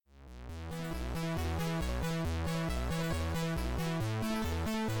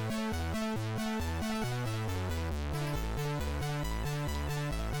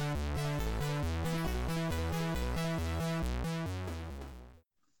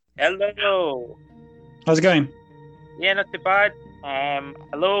Hello. How's it going? Yeah, not too bad.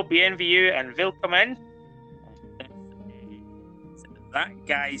 Hello, BNVU, and willkommen. That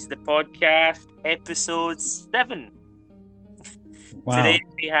Guy's the podcast, episode 7. Wow. Today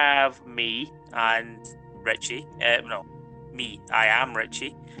we have me and Richie. Me. I am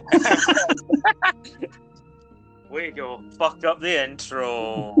Richie. Way to go. Fucked up the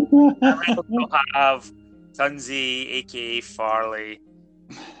intro. And we also have Tunzi, aka Farley.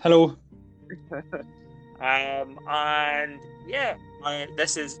 Hello. And yeah,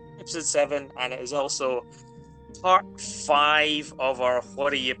 this is episode 7, and it is also part 5 of our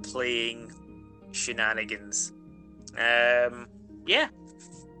What Are You Playing shenanigans. Yeah,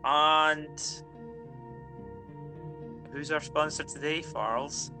 and who's our sponsor today,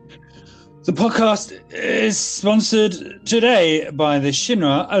 Farls? The podcast is sponsored today by the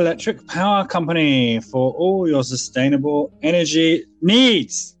Shinra Electric Power Company for all your sustainable energy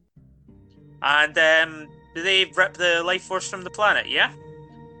needs. And do they rip the life force from the planet? Yeah.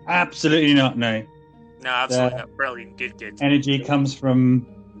 Absolutely not. No. No, absolutely not. Brilliant. Good. Energy comes from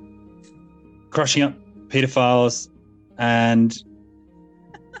crushing up pedophiles and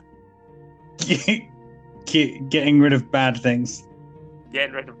getting rid of bad things.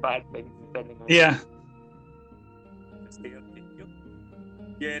 Getting rid of bad things. Yeah.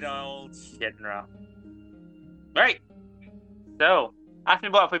 Good old Shinra. Right. So, ask me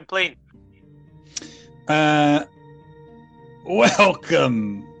what I've been playing.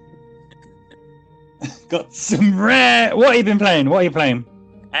 Welcome. Got some rare. What have you been playing? What are you playing?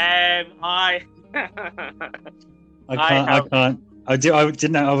 I can't. I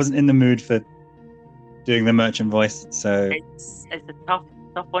didn't know. I wasn't in the mood for doing the merchant voice. So it's a tough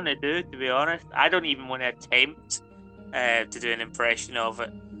one to do. To be honest, I don't even want to attempt to do an impression of it.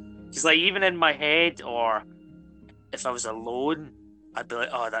 Because like even in my head, or if I was alone, I'd be like,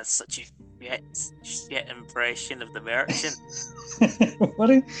 "Oh, that's such a shit impression of the merchant." What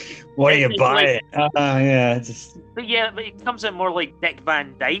are you buying? Yeah, just. But it comes out more like Dick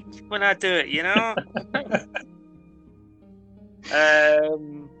Van Dyke when I do it, you know.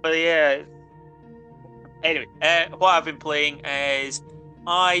 But yeah. Anyway, what I've been playing is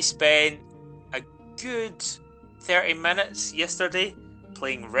I spent a good 30 minutes yesterday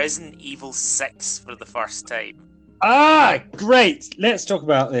playing Resident Evil 6 for the first time. Great. Let's talk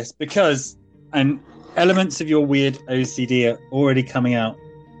about this because elements of your weird OCD are already coming out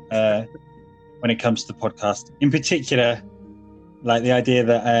when it comes to the podcast. In particular, like the idea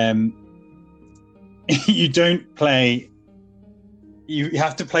that you don't play. You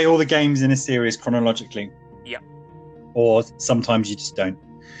have to play all the games in a series chronologically. Yeah. Or sometimes you just don't.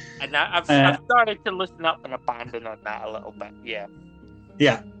 And I've started to listen up and abandon on that a little bit. Yeah.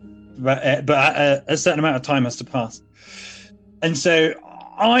 Yeah. But a certain amount of time has to pass. And so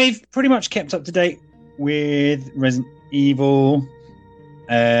I've pretty much kept up to date with Resident Evil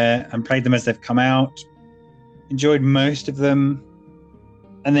and played them as they've come out. Enjoyed most of them.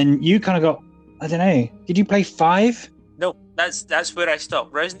 And then you kind of got, I don't know, did you play 5? No, that's where I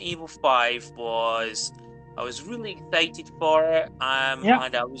stopped. Resident Evil 5 I was really excited for it.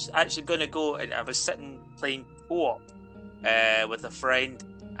 And I was actually going to go, and I was sitting playing co-op with a friend,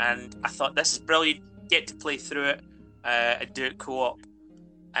 and I thought, this is brilliant, get to play through it and do it co-op.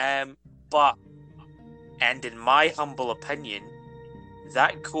 But in my humble opinion,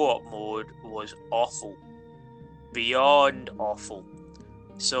 that co-op mode was awful. Beyond awful.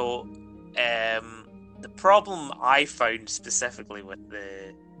 So, the problem I found specifically with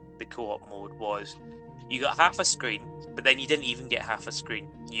the co-op mode was you got half a screen, but then you didn't even get half a screen.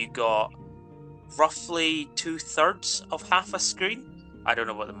 You got roughly 2/3 of half a screen. I don't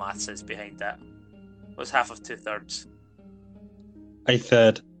know what the maths is behind that. What's half of 2/3? A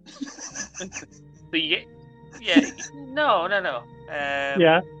third. So you get, no.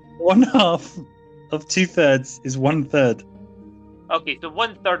 1/2 of 2/3 is 1/3. Okay, so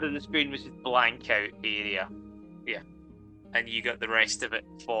 1/3 of the screen was just blank out area. Yeah. And you got the rest of it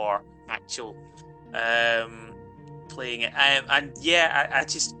for actual playing it. I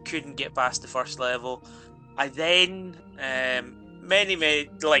just couldn't get past the first level. I then I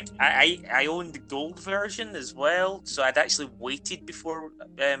owned the gold version as well, so I'd actually waited before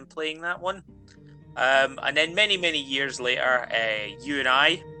playing that one. And then many years later, you and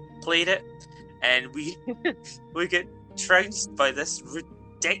I played it, and we get trounced by this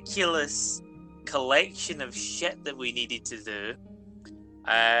ridiculous collection of shit that we needed to do.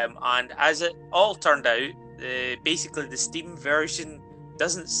 And as it all turned out, basically the Steam version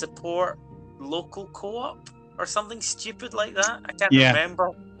doesn't support local co-op or something stupid like that. I can't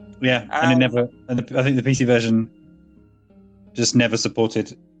remember. Yeah, and it never. And I think the PC version just never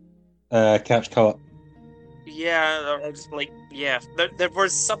supported couch co-op. Yeah, or just like there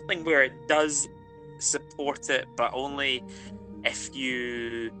was something where it does support it, but only if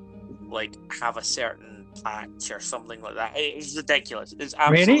you like have a certain patch or something like that. It's ridiculous. It's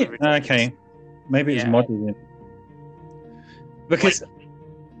absolutely Really? ridiculous. Okay, maybe it's Yeah. modded in. Because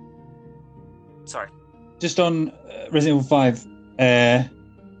sorry, just on Resident Evil 5,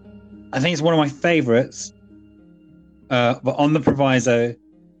 I think it's one of my favorites, but on the proviso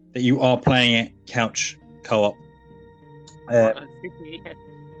that you are playing it couch co-op.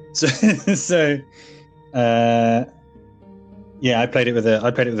 So yeah, I played it with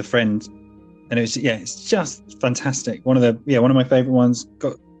a friend, and it's just fantastic. One of my favorite ones.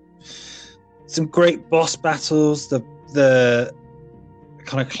 Got some great boss battles. The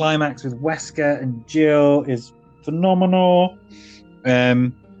kind of climax with Wesker and Jill is phenomenal.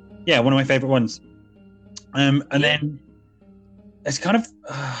 One of my favorite ones. And then it's kind of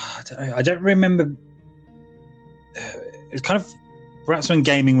I don't remember. It's kind of perhaps when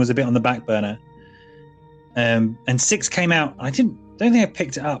gaming was a bit on the back burner. And 6 came out. I don't think I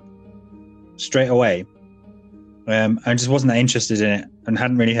picked it up straight away. I just wasn't that interested in it and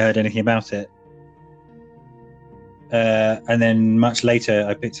hadn't really heard anything about it. And then much later,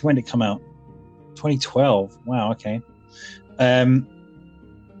 I picked. When did it come out? 2012. Wow. Okay. And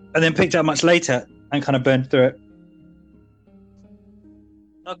then picked it up much later and kind of burned through it.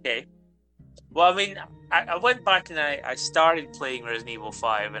 Okay. Well, I mean, I went back and I started playing Resident Evil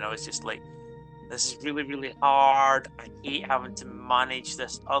 5, and I was just like, this is really, really hard. I hate having to manage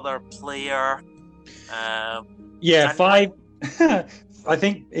this other player. 5. I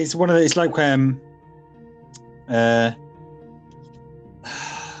think it's one of the. It's like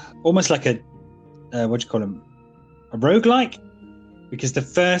almost like a what do you call them? A roguelike, because the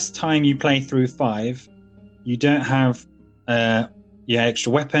first time you play through 5, you don't have your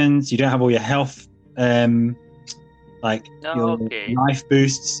extra weapons. You don't have all your health, your life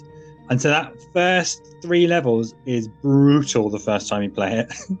boosts. And so that first 3 levels is brutal the first time you play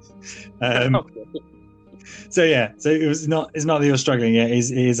it. So it's not that you're struggling. It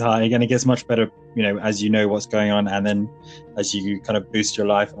is hard. Again, it gets much better, as you know what's going on, and then as you kind of boost your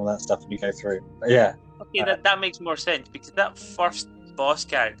life and all that stuff, and you go through. But yeah. Okay, that makes more sense, because that first boss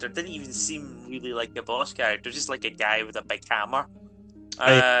character didn't even seem really like a boss character, just like a guy with a big hammer.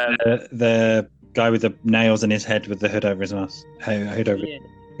 The guy with the nails in his head with the hood over his mouth.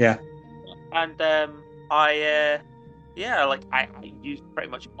 Yeah. And I used pretty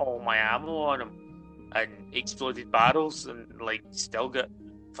much all my ammo on him and exploded barrels and still got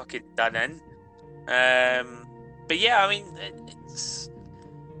fucking done in. But yeah, I mean,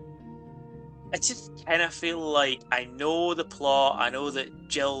 I just kind of feel like I know the plot. I know that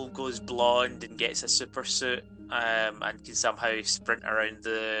Jill goes blonde and gets a super suit, and can somehow sprint around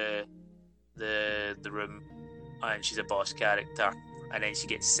the room, and she's a boss character, and then she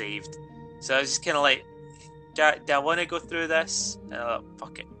gets saved. So I was just kind of like, do I want to go through this?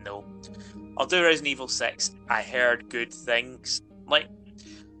 Fuck it, no. I'll do Resident Evil 6. I heard good things.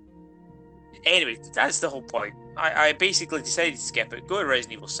 Anyway, that's the whole point. I basically decided to skip it, go to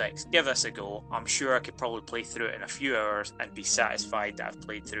Resident Evil 6, give this a go. I'm sure I could probably play through it in a few hours and be satisfied that I've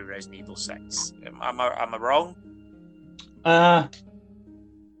played through Resident Evil 6. Am I wrong?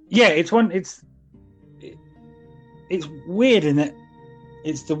 Yeah, it's weird in that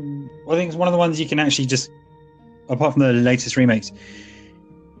I think it's one of the ones you can actually just, apart from the latest remakes,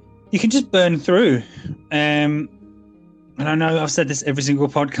 you can just burn through. And I know I've said this every single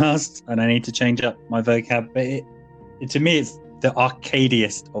podcast, and I need to change up my vocab, but to me, it's the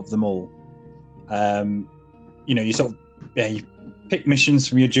arcadiest of them all. You sort of, you pick missions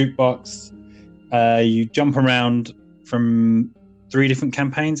from your jukebox, you jump around from 3 different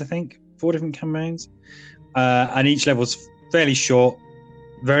campaigns, I think, 4 different campaigns, and each level's fairly short,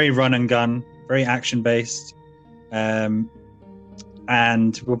 very run and gun, very action based, and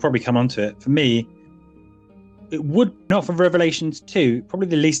we'll probably come on to it. For me, it would not from Revelations 2, probably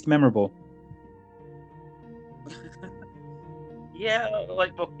the least memorable. Yeah,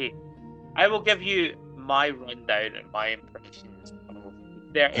 okay. I will give you my rundown and my impressions of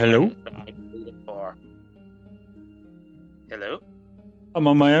 30 Hello? minutes that I played it for. Hello? I'm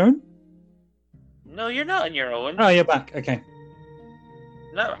on my own? No, you're not on your own. Oh, you're back. Okay.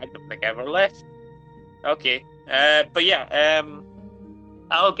 No, I don't think I ever left. Okay. But yeah,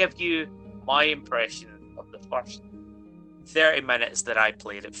 I'll give you my impression of the first 30 minutes that I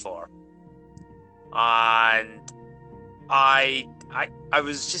played it for. And I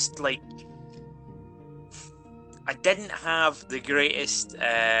was just like, I didn't have the greatest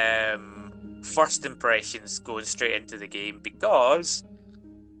first impressions going straight into the game, because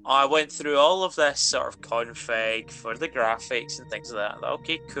I went through all of this sort of config for the graphics and things like that. I thought,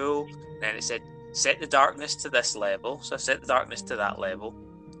 okay, cool. And then it said, set the darkness to this level. So I set the darkness to that level.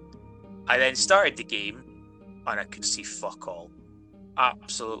 I then started the game, and I could see fuck all.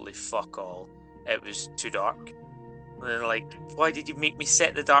 Absolutely fuck all. It was too dark. And they're like, why did you make me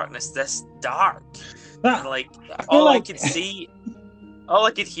set the darkness this dark? And like, I could see, all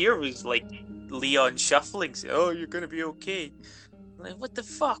I could hear was like Leon shuffling. Say, oh, you're gonna be okay. I'm like, what the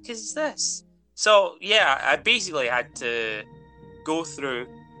fuck is this? So yeah, I basically had to go through,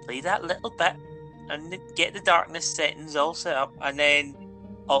 play that little bit, and get the darkness settings all set up, and then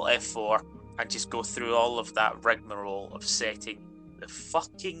Alt F4 and just go through all of that rigmarole of setting the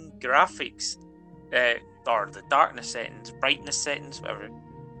fucking graphics, or the darkness settings, brightness settings, whatever.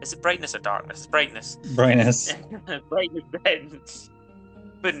 Is it brightness or darkness? It's brightness. Brightness. Brightness settings.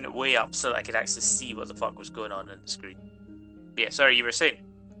 Putting it way up so that I could actually see what the fuck was going on the screen. But yeah, sorry, you were saying?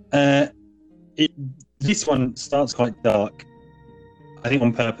 This one starts quite dark, I think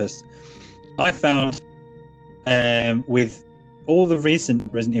on purpose. I found with all the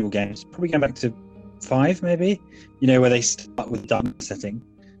recent Resident Evil games, probably going back to 5 maybe, where they start with darkness setting,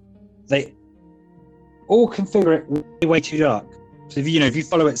 they all configure it way too dark. So if you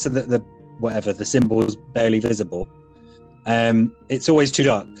follow it so that the symbol is barely visible, it's always too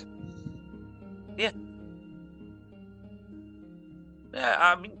dark. Yeah. Yeah,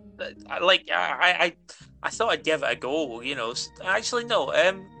 I mean, I thought I'd give it a go, Actually, no.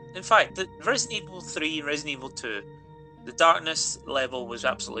 In fact, the Resident Evil 3 and Resident Evil 2, the darkness level was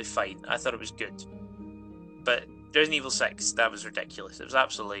absolutely fine. I thought it was good. But Resident Evil 6, that was ridiculous. It was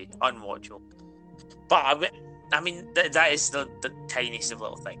absolutely unwatchable. But I mean, that is the tiniest of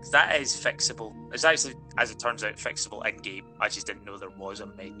little things. That is fixable. It's actually, as it turns out, fixable in-game. I just didn't know there was a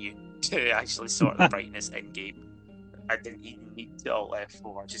menu to actually sort the brightness in-game. I didn't even need to Alt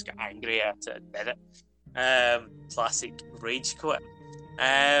F4. I just got angry at it and did it. Classic rage quit.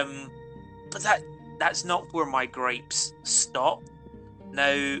 But that's not where my gripes stop.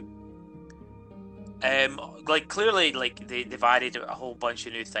 Now, clearly, they've added a whole bunch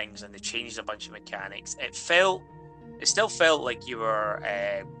of new things and they changed a bunch of mechanics. It still felt like you were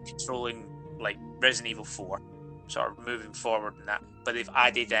controlling like Resident Evil 4, sort of moving forward in that. But they've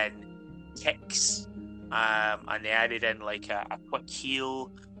added in kicks, and they added in like a quick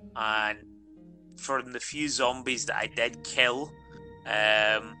heal, and for the few zombies that I did kill,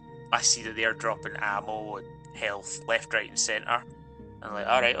 I see that they're dropping ammo and health left, right, and center. I'm like,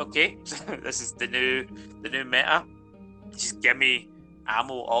 all right, okay, this is the new meta. Just give me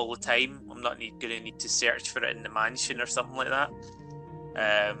ammo all the time. I'm not going to need to search for it in the mansion or something like that.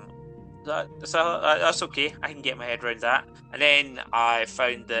 So that's okay. I can get my head around that. And then I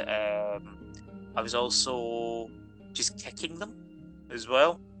found that I was also just kicking them as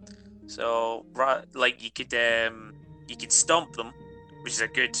well. So like you could stomp them, which is a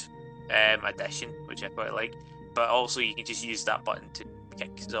good addition, which I quite like. But also you can just use that button to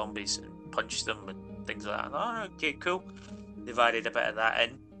kick zombies and punch them and things like that. Oh, okay, cool. They've added a bit of that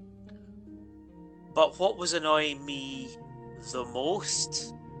in. But what was annoying me the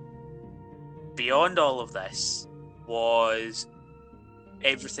most, beyond all of this, was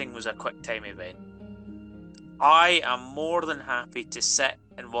everything was a quick time event. I am more than happy to sit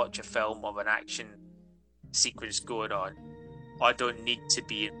and watch a film of an action sequence going on. I don't need to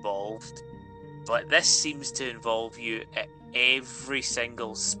be involved. But this seems to involve you at every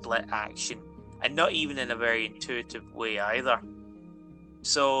single split action, and not even in a very intuitive way either.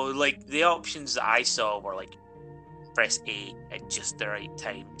 So, like, the options that I saw were like press A at just the right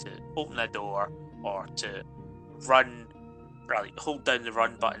time to open a door, or to run, hold down the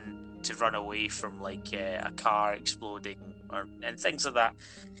run button to run away from like a car exploding, and things like that.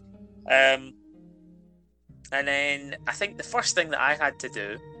 And then I think the first thing that I had to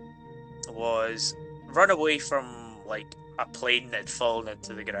do was run away from like a plane that had fallen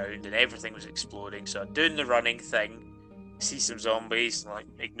into the ground and everything was exploding. So I'm doing the running thing, see some zombies, and like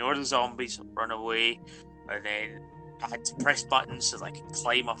ignore the zombies, run away, and then I had to press buttons so I could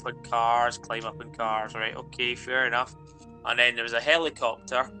climb up on cars. Right, okay, fair enough. And then there was a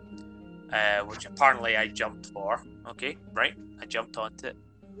helicopter, which apparently I jumped for. Okay, right, I jumped onto it,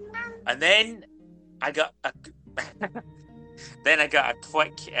 and then I got a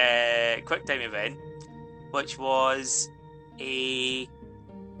quick time event, which was I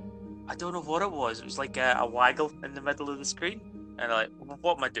don't know what it was. It was like a waggle in the middle of the screen, and I'm like,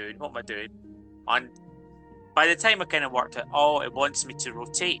 what am I doing? And by the time I kind of worked out, it wants me to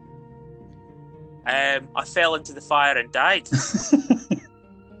rotate. I fell into the fire and died. So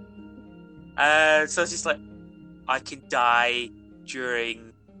it's just like, I can die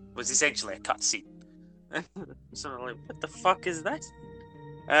during was essentially a cutscene. So I'm like, what the fuck is this?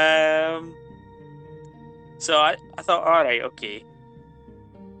 So I thought, all right, okay,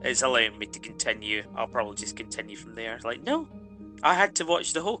 it's allowing me to continue. I'll probably just continue from there. Like, no, I had to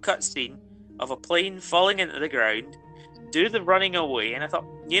watch the whole cutscene of a plane falling into the ground, do the running away, and I thought,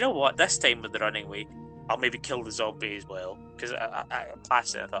 you know what? This time with the running away, I'll maybe kill the zombie as well, because I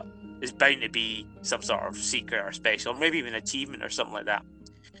passed it. I thought there's bound to be some sort of secret or special, or maybe even achievement or something like that.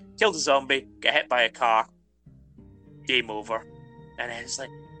 Kill the zombie, get hit by a car, game over, and then it's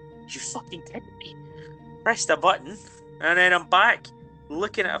like, you fucking kidding me? Press the button, and then I'm back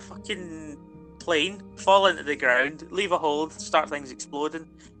looking at a fucking plane fall into the ground, leave a hole, start things exploding,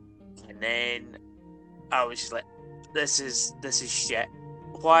 and then I was just like, this is shit.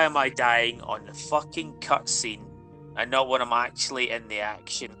 Why am I dying on the fucking cutscene and not when I'm actually in the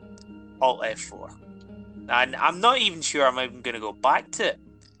action? Alt F4. And I'm not even sure I'm even going to go back to it.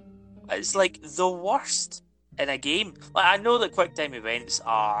 It's like the worst in a game. Like, I know that quick time events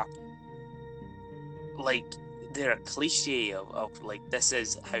are like, they're a cliche of like, this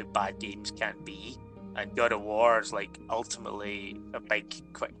is how bad games can be, and God of War is like ultimately a big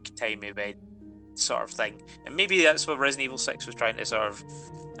quick time event sort of thing, and maybe that's what Resident Evil 6 was trying to sort of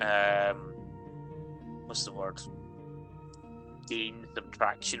what's the word, gain some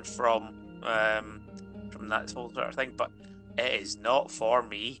traction from that whole sort of thing, but it is not for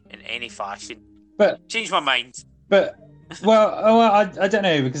me in any fashion. But change my mind. But I don't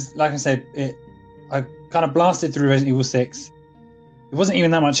know, because like I said, I kind of blasted through Resident Evil 6. It wasn't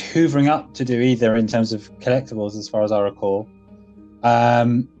even that much hoovering up to do either in terms of collectibles, as far as I recall.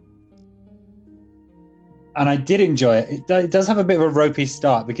 And I did enjoy it. It does have a bit of a ropey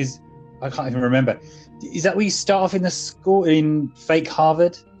start, because I can't even remember. Is that where you start off in the school in fake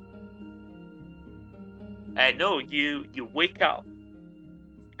Harvard? No, you wake up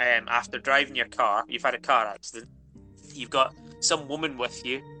after driving your car. You've had a car accident. You've got some woman with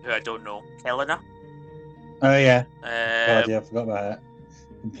you who I don't know, Helena. Oh yeah. God, yeah, I forgot about that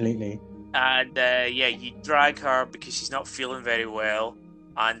completely. And you drag her because she's not feeling very well.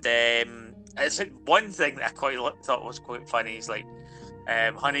 And it's like one thing that I quite thought was quite funny is like,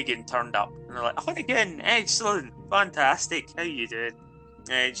 Hunnigan turned up, and they're like, Hunnigan, excellent, fantastic, how you doing?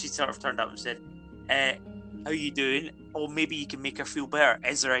 And she sort of turned up and said, how you doing? Oh, maybe you can make her feel better.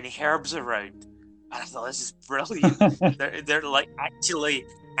 Is there any herbs around? And I thought, this is brilliant. they're like actually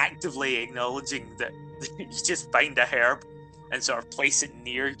actively acknowledging that you just find a herb and sort of place it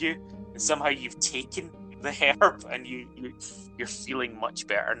near you, and somehow you've taken the herb and you're feeling much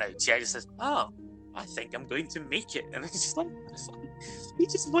better now. She just says, oh, I think I'm going to make it. And it's just like, you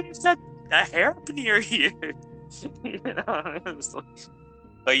just left a herb near you. You know?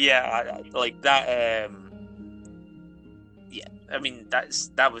 But yeah, I like that. Yeah, I mean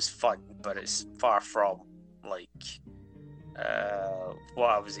that was fun, but it's far from like what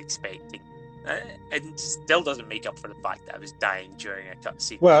I was expecting. It still doesn't make up for the fact that I was dying during a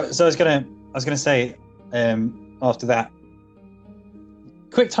cutscene. Well, so I was gonna say after that,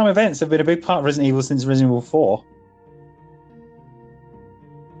 quick time events have been a big part of Resident Evil since Resident Evil 4.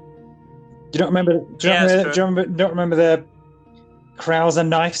 Do you not remember? Do you not remember the Krauser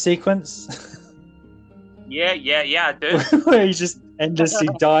knife sequence? Yeah, I do. Where he's just endlessly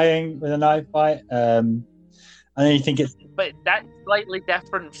dying with a knife fight, and then you think it's. But that's slightly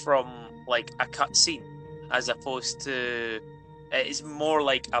different from like a cutscene, as opposed to it's more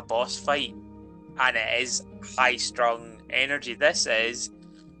like a boss fight, and it is high-strung energy. This is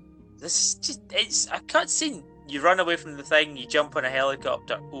just it's a cutscene. You run away from the thing, you jump on a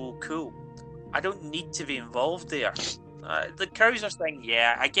helicopter. Oh, cool! I don't need to be involved there. The Krauser thing,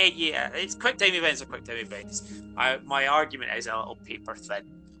 yeah, I get you. It's quick time events are quick time events. My argument is a little paper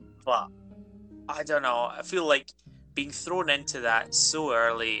thin, but I don't know. I feel like being thrown into that so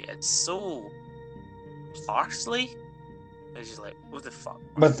early, it's so harshly. It's just like, what the fuck?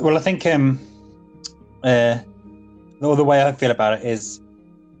 But well, I think the way I feel about it is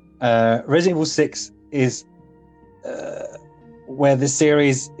Resident Evil 6 is where the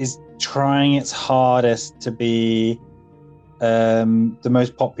series is trying its hardest to be the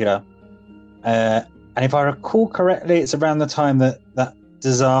most popular, and if I recall correctly, it's around the time that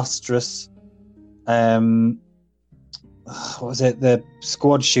disastrous what was it, the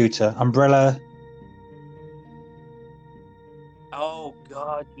squad shooter Umbrella. Oh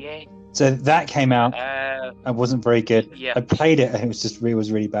god, yeah. So that came out and wasn't very good. Yeah, I played it and it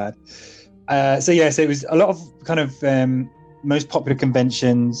was really bad. So it was a lot of kind of most popular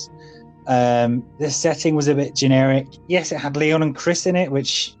conventions. The setting was a bit generic. Yes, it had Leon and Chris in it,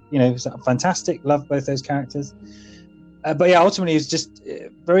 which was fantastic. Loved both those characters. But yeah, ultimately it was just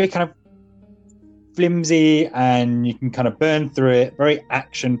very kind of flimsy, and you can kind of burn through it. Very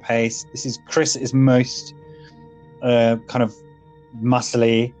action paced. This is Chris is most kind of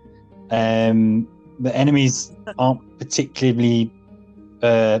muscly. The enemies aren't particularly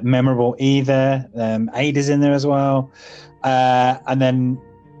memorable either. Ada's in there as well, and then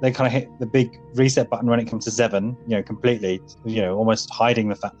they kind of hit the big reset button when it comes to 7, completely, almost hiding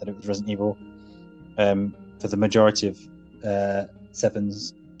the fact that it was Resident Evil for the majority of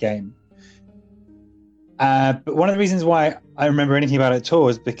 7's game. But one of the reasons why I remember anything about it at all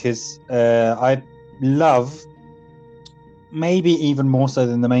is because I love, maybe even more so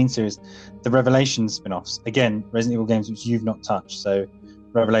than the main series, the Revelations spin-offs. Again, Resident Evil games which you've not touched, so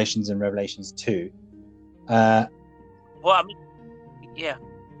Revelations and Revelations 2. Well, I mean, yeah,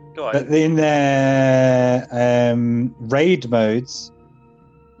 go on. But in their raid modes,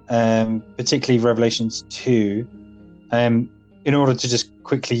 particularly Revelations 2, in order to just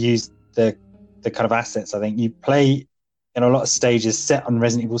quickly use the kind of assets, I think you play in a lot of stages set on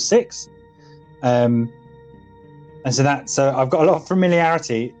Resident Evil 6. And so I've got a lot of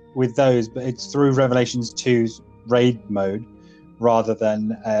familiarity with those, but it's through Revelations 2's raid mode rather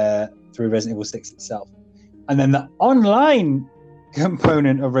than through Resident Evil 6 itself. And then the online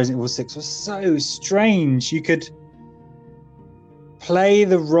component of Resident Evil 6 was so strange. You could play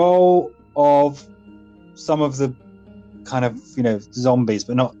the role of some of the kind of zombies,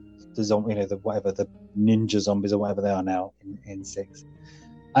 but not the zombie, the ninja zombies or whatever they are now in 6.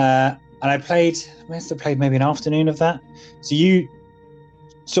 And I must have played maybe an afternoon of that. So you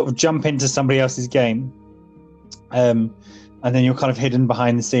sort of jump into somebody else's game, and then you're kind of hidden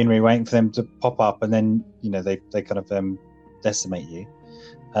behind the scenery waiting for them to pop up, and then they kind of decimate you,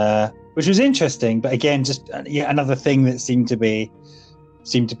 which was interesting. But again, just another thing that seemed to be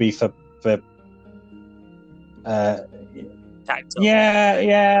for tactile.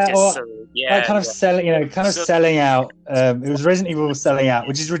 Selling out. It was Resident Evil selling out,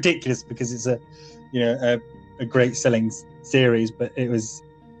 which is ridiculous because it's a great selling series, but it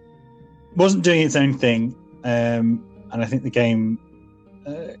wasn't doing its own thing, and I think the game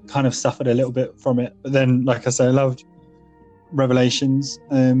kind of suffered a little bit from it. But then, like I say, I loved Revelations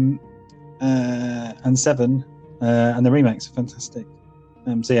and 7, and the remakes are fantastic.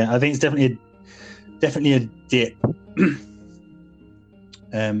 So yeah, I think it's definitely a dip.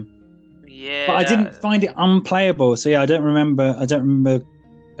 Yeah, but I didn't find it unplayable. So yeah, I don't remember. I do remember.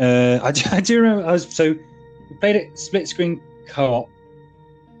 We played it split screen co-op,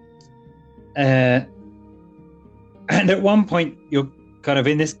 and at one point you're kind of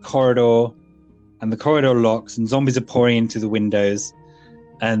in this corridor, and the corridor locks, and zombies are pouring into the windows,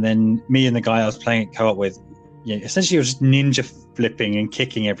 and then me and the guy I was playing it co-op with, essentially you're just ninja flipping and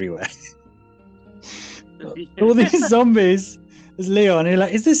kicking everywhere. All these zombies as Leon, and you're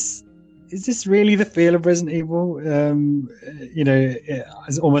like, is this really the feel of Resident Evil?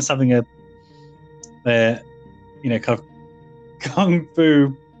 It's almost having a kind of kung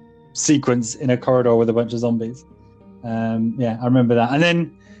fu sequence in a corridor with a bunch of zombies. I remember that. And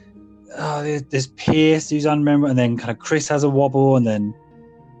then there's Pierce who's unmemorable, and then kind of Chris has a wobble, and then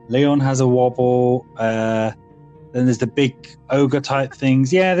Leon has a wobble. Then there's the big ogre type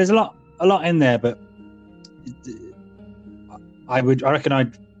things. Yeah, there's a lot in there, but I reckon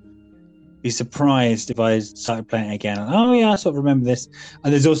I'd be surprised if I started playing it again. Oh yeah, I sort of remember this.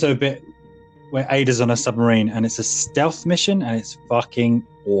 And there's also a bit where Ada's on a submarine, and it's a stealth mission, and it's fucking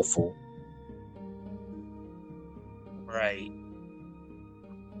awful. Right.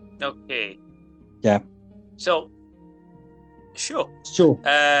 Okay. Yeah. So, sure.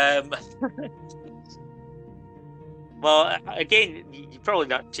 Well, again, you probably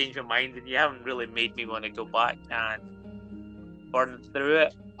not changed my mind, and you haven't really made me want to go back and burn through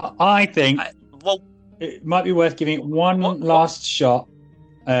it. I think it might be worth giving it one last shot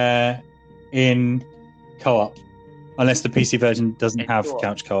in co-op, unless the PC version doesn't have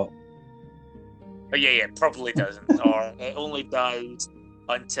couch co-op. Oh yeah, it probably doesn't, or it only does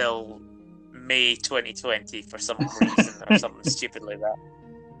until May 2020 for some reason, or something stupid like that.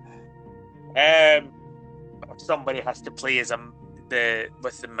 Or somebody has to play as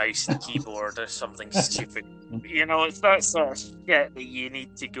with the mouse and keyboard or something stupid. It's that sort of shit that you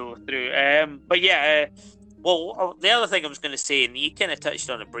need to go through. But yeah, the other thing I was going to say, and you kind of touched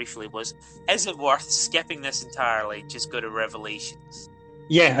on it briefly, was, is it worth skipping this entirely? Just go to Revelations.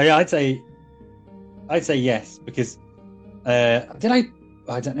 Yeah, I'd say yes, because I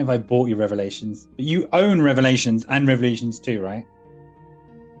don't know if I bought you Revelations, but you own Revelations and Revelations 2, right?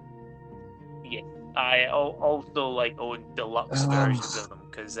 I also own deluxe versions of them,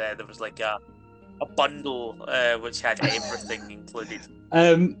 because there was like a a bundle which had everything included.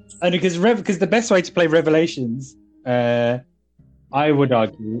 And because the best way to play Revelations, I would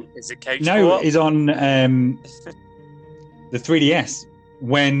argue, is it couch co-op? Is on the 3DS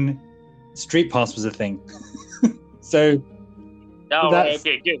when Street Pass was a thing. So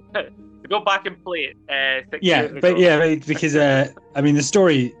okay, good. Go back and play it. Because I mean the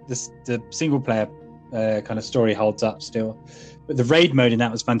story, the single player kind of story holds up still, but the raid mode in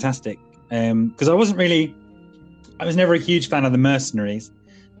that was fantastic. Because I was never a huge fan of the mercenaries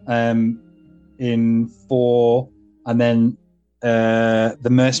in 4, and then the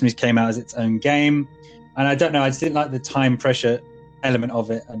mercenaries came out as its own game, and I don't know, I just didn't like the time pressure element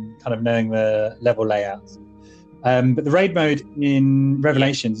of it and kind of knowing the level layouts. But the raid mode in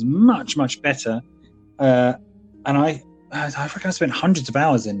Revelations much better, and I reckon I spent hundreds of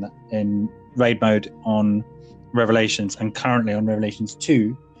hours in raid mode on Revelations, and currently on Revelations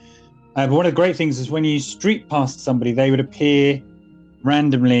 2. But one of the great things is when you street past somebody, they would appear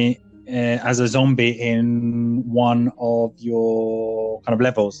randomly as a zombie in one of your kind of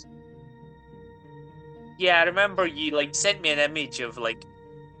levels. Yeah, I remember you sent me an image of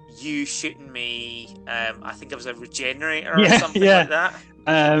you shooting me. I think it was a regenerator or something like that.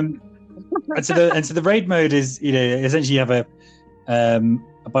 And so the raid mode is, essentially you have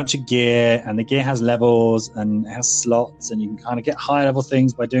a bunch of gear, and the gear has levels and it has slots, and you can kind of get higher level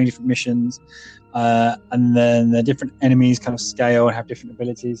things by doing different missions. And then the different enemies kind of scale and have different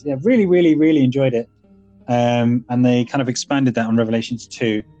abilities. Yeah, really enjoyed it. And they kind of expanded that on Revelations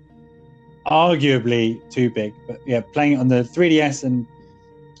 2. Arguably too big, but yeah, playing it on the 3DS and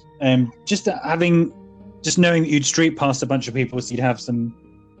just knowing that you'd street past a bunch of people, so you'd have some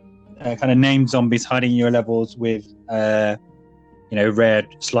kind of named zombies hiding in your levels with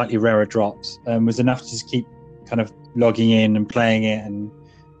slightly rarer drops, was enough to just keep kind of logging in and playing it, and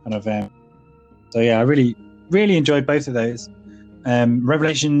kind of so yeah, I really enjoyed both of those.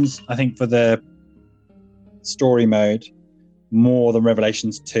 Revelations, I think, for the story mode more than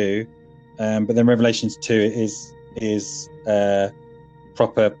Revelations 2, but then Revelations 2 is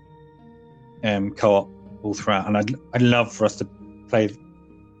proper co-op all throughout, and I'd love for us to play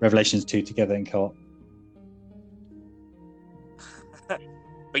Revelations 2 together in co-op.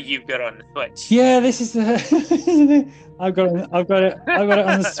 But you've got it on the Switch. Yeah, this is the I've got it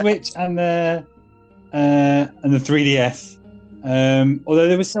on the Switch and the 3DS. Although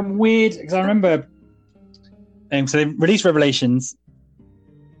there was some weird, because I remember, so they released Revelations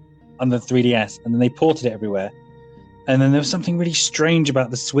on the 3DS, and then they ported it everywhere. And then there was something really strange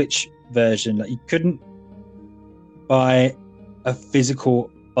about the Switch version. Like, you couldn't buy a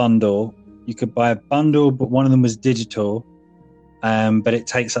physical bundle. You could buy a bundle, but one of them was digital. But it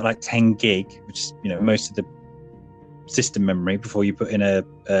takes up 10 gig, which is most of the system memory before you put in a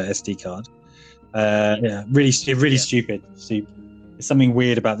SD card. Really stupid. So there's something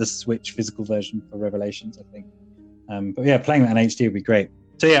weird about the Switch physical version for Revelations, I think. But yeah, playing that in HD would be great.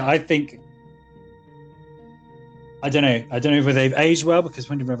 So yeah, I think, I don't know whether they've aged well, because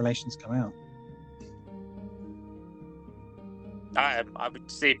when did Revelations come out? I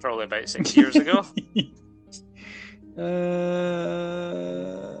would say probably about 6 years ago.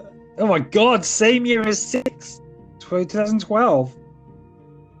 Oh my god, same year as 6, 2012.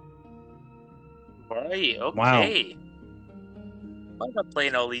 Right, okay. Wow. Why am I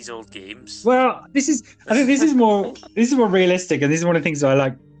playing all these old games? Well, I think this is more realistic, and this is one of the things that I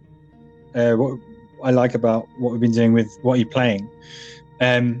like. What I like about what we've been doing with What Are You Playing,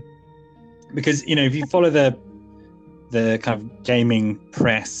 because if you follow the kind of gaming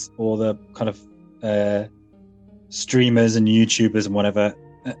press, or the kind of streamers and YouTubers and whatever,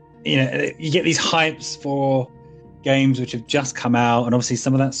 you get these hypes for games which have just come out, and obviously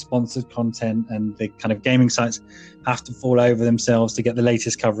some of that sponsored content, and the kind of gaming sites have to fall over themselves to get the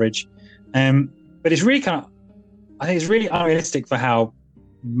latest coverage. But it's really I think it's really unrealistic for how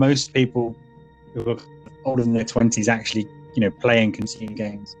most people who are older than their 20s actually, play and consume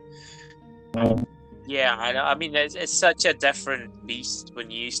games. Yeah, I know. I mean, it's such a different beast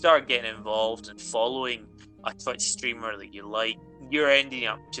when you start getting involved and following a Twitch streamer that you like. You're ending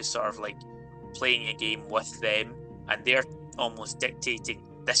up just sort of playing a game with them, and they're almost dictating,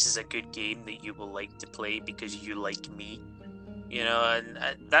 this is a good game that you will like to play because you like me, and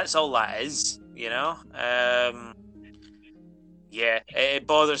that's all that is, yeah, it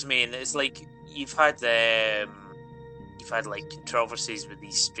bothers me. And it's you've had controversies with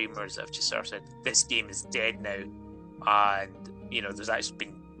these streamers that have just sort of said this game is dead now, and there's actually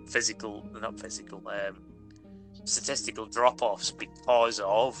been statistical drop-offs because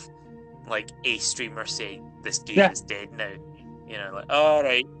of a streamer saying this game is dead now. All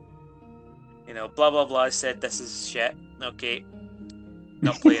right, blah blah blah said this is shit. Okay,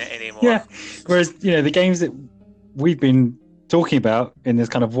 not playing it anymore. Yeah. Whereas the games that we've been talking about in this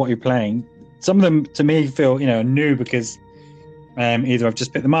kind of what you're playing, some of them to me feel new because either I've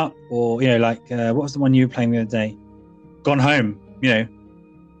just picked them up or what was the one you were playing the other day? Gone Home.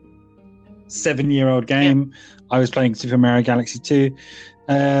 7-year-old game. I was playing Super Mario Galaxy 2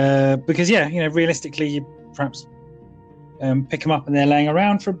 because realistically you perhaps pick them up and they're laying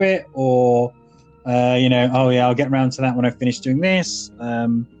around for a bit, or I'll get around to that when I finish doing this.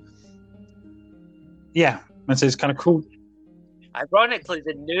 And so it's kind of cool. Ironically,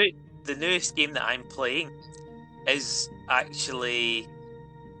 the newest game that I'm playing is actually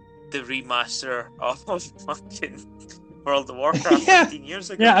the remaster of fucking World of Warcraft 15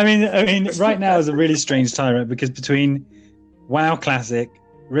 years ago. Yeah, I mean, right now is a really strange time, right? Because between WoW Classic,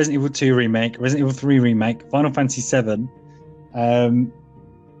 Resident Evil 2 Remake, Resident Evil 3 Remake, Final Fantasy 7,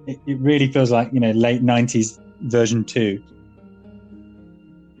 it really feels like late 90s version 2.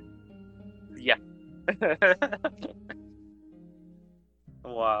 Yeah.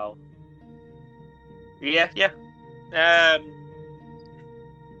 Wow. Yeah.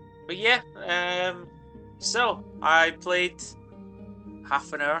 But so I played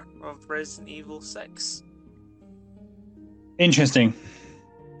half an hour of Resident Evil 6. Interesting.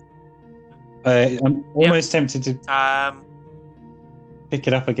 I'm almost tempted to pick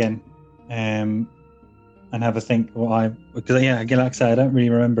it up again and have a think. Because again, like I said, I don't really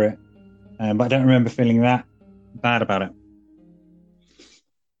remember it, but I don't remember feeling that bad about it.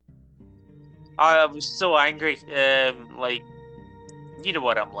 I was so angry. You know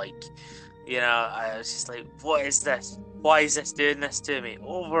what I'm like. I was just like, what is this? Why is this doing this to me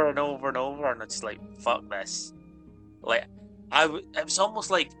over and over and over? And I'm just like, fuck this. Like, it was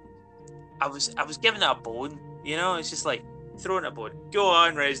almost like I was giving it a bone. It's just like throwing a bone. Go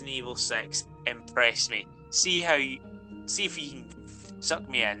on, Resident Evil 6, impress me. See if you can suck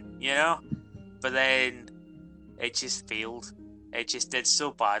me in. But then it just failed. It just did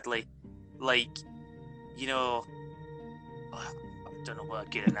so badly. I don't know what a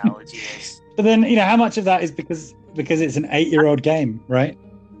good analogy is. But then, how much of that is because it's an 8-year-old game, right?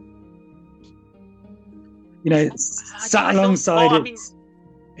 Sat alongside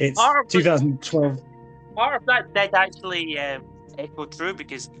it's 2012. Part of that did actually echo true,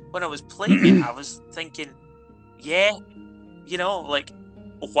 because when I was playing it, I was thinking, like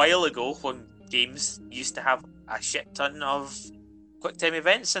a while ago when games used to have a shit ton of QuickTime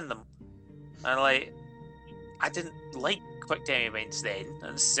events in them, and I didn't like QuickTime events then,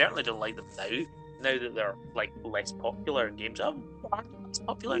 and certainly don't like them now that they're less popular in games. Less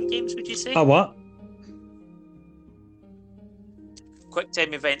popular in games, would you say? Oh, what?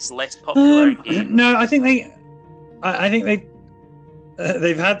 QuickTime events less popular in games. No, I think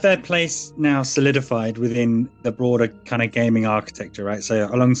they've had their place now solidified within the broader kind of gaming architecture, right?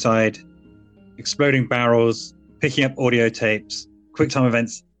 So alongside exploding barrels, picking up audio tapes, QuickTime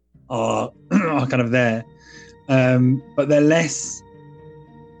events are kind of there, but they're less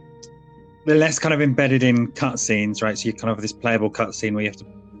kind of embedded in cutscenes, right? So you kind of have this playable cutscene where you have to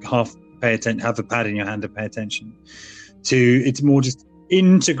half pay attention, have the pad in your hand to pay attention. It's more just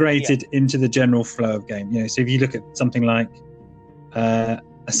integrated into the general flow of game. So if you look at something like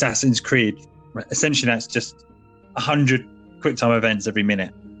Assassin's Creed, right, essentially that's just 100 QuickTime events every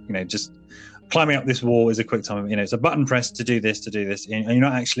minute. Just climbing up this wall is a QuickTime. It's a button press to do this, and you're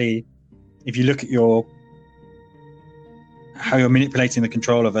not actually. If you look at how you're manipulating the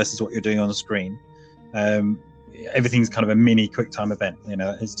controller versus what you're doing on the screen, everything's kind of a mini QuickTime event.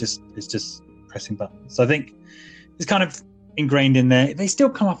 It's just pressing buttons. So I think it's kind of ingrained in there. They still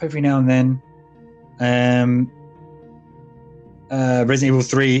come up every now and then. Resident Evil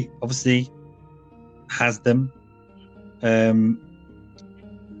 3 obviously has them. But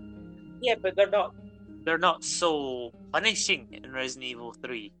they're not so punishing in Resident Evil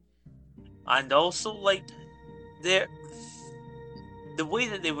 3, and also the way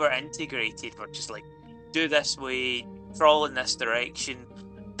that they were integrated were just do this way, crawl in this direction.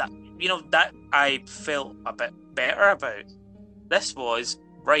 That I felt a bit better about. This was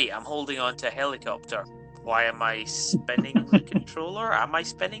right. I'm holding on to a helicopter. Why am I spinning the controller? Am I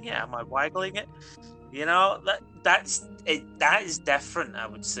spinning it? Am I waggling it? That's it. That is different, I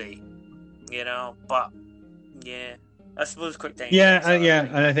would say. But I suppose QuickTime.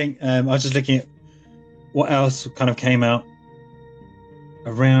 And I think I was just looking at what else kind of came out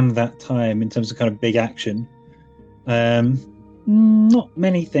around that time in terms of kind of big action. Not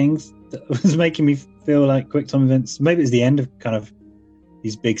many things that was making me feel like QuickTime events. Maybe it's the end of kind of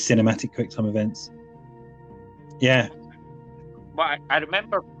these big cinematic QuickTime events. Yeah. Well, I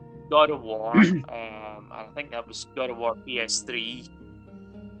remember God of War. I think that was God of War PS3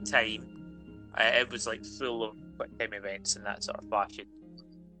 time. It was like full of quick time events and that sort of fashion.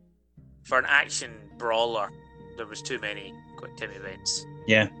 For an action brawler, there was too many quick time events.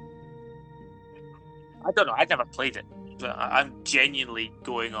 Yeah. I don't know. I'd never played it, but I'm genuinely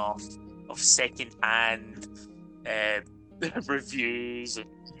going off of second-hand reviews and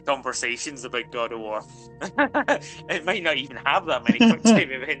conversations about God of War. It might not even have that many quick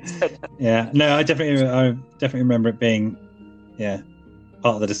time events. Yeah, no, I definitely remember it being,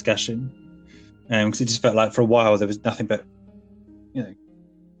 part of the discussion, because it just felt like for a while there was nothing but,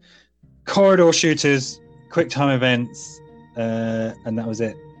 corridor shooters, quick time events, and that was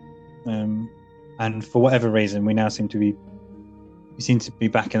it. And for whatever reason, we seem to be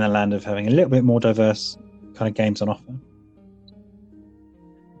back in the land of having a little bit more diverse kind of games on offer.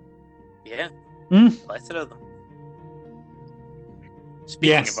 Yeah, plethora of them. Speaking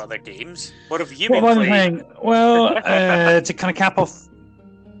Yes. of other games, what have you been playing? Well, to kind of cap off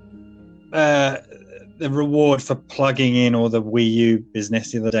the reward for plugging in all the Wii U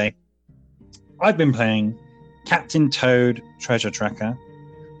business the other day, I've been playing Captain Toad Treasure Tracker,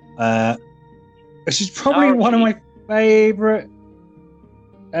 which is probably one of my favourite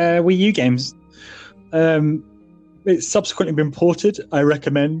Wii U games. It's subsequently been ported. I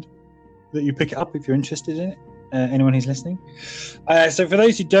recommend that you pick it up if you're interested in it. Anyone who's listening. So for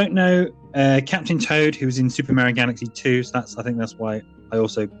those who don't know, Captain Toad, who was in Super Mario Galaxy 2, so I think that's why I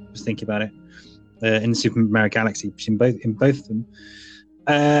also was thinking about it in Super Mario Galaxy, in both of them.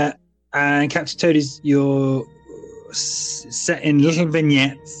 And Captain Toad is your set in little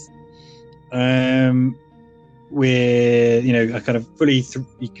vignettes, where a kind of fully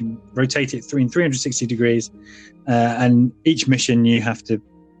you can rotate it in 360 degrees, and each mission you have to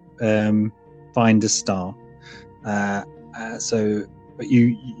find a star. But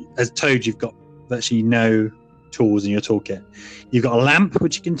you as Toad, you've got virtually no tools in your toolkit. You've got a lamp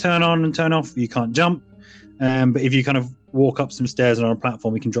which you can turn on and turn off. You can't jump, but if you kind of walk up some stairs on a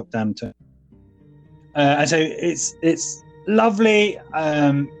platform, you can drop down and turn. And so it's lovely,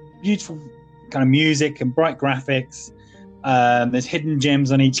 beautiful kind of music and bright graphics. There's hidden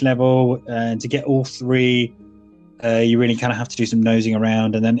gems on each level, and to get all three, you really kind of have to do some nosing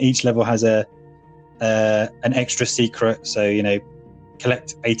around. And then each level has an extra secret, so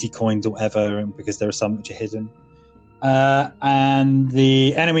collect 80 coins or whatever, and because there are some which are hidden. And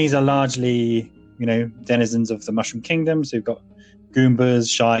the enemies are largely denizens of the Mushroom Kingdom. So you've got Goombas,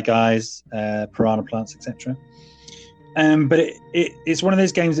 Shy Guys, Piranha Plants, etc. But it's one of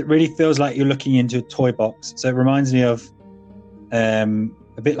those games that really feels like you're looking into a toy box. So it reminds me of a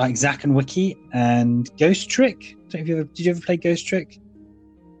bit like Zack and Wiki and Ghost Trick. Did you ever play Ghost Trick?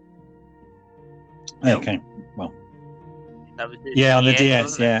 No. Okay, well, that was on the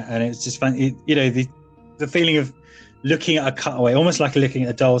DS, and it's just fun. The feeling of looking at a cutaway, almost like looking at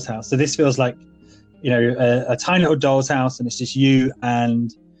a doll's house. So this feels like a tiny little doll's house, and it's just you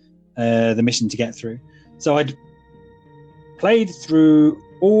and the mission to get through. So I'd played through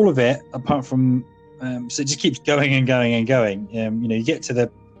all of it, apart from so it just keeps going and going and going. You get to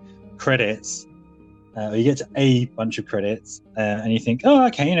the credits, or you get to a bunch of credits, and you think, oh,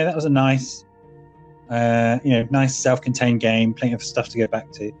 okay, that was a nice self-contained game, plenty of stuff to go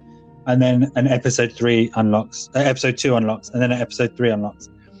back to. And then an episode 2 unlocks, and then an episode 3 unlocks.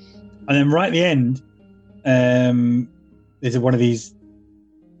 And then right at the end, there's one of these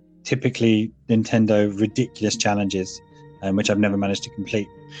typically Nintendo ridiculous challenges, which I've never managed to complete.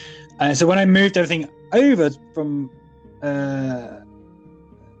 So when I moved everything over from, I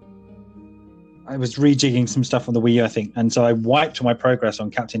was rejigging some stuff on the Wii U, I think, and so I wiped my progress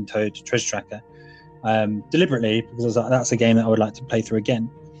on Captain Toad Treasure Tracker deliberately, because I was like, that's a game that I would like to play through again.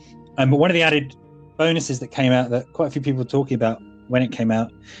 But one of the added bonuses that came out that quite a few people were talking about when it came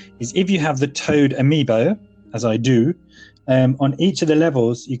out is if you have the Toad amiibo, as I do, on each of the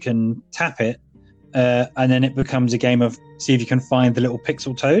levels you can tap it, and then it becomes a game of see if you can find the little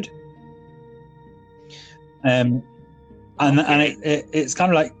pixel Toad. And it's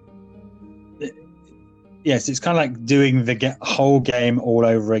kind of like, yes, it's kind of like doing the whole game all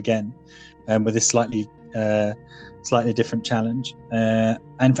over again, with a slightly different challenge.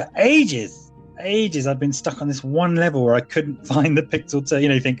 And for ages I've been stuck on this one level where I couldn't find the pixel Toad.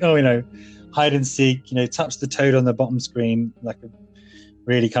 You think, hide and seek, touch the Toad on the bottom screen, like a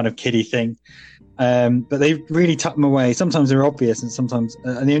really kind of kiddie thing. But they really tuck them away. Sometimes they're obvious, and sometimes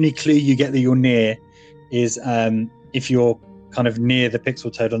and the only clue you get that you're near is if you're kind of near the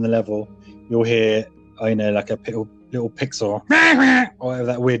pixel Toad on the level, you'll hear like a little pixel or whatever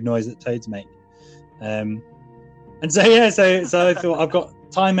that weird noise that Toads make. And so I thought I've got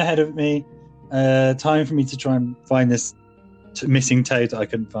time ahead of me. Time for me to try and find this missing toad that I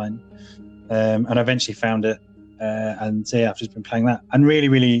couldn't find, and I eventually found it. And so I've just been playing that and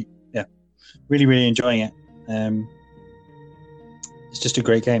really enjoying it. It's just a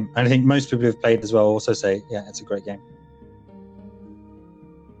great game, and I think most people who have played as well also say, yeah, it's a great game.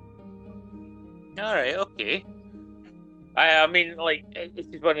 All right, okay. I mean, like, this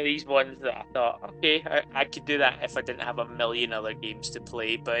is one of these ones that I thought, okay, I could do that if I didn't have a million other games to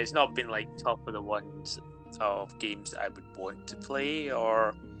play, but it's not been like top of the ones of games that I would want to play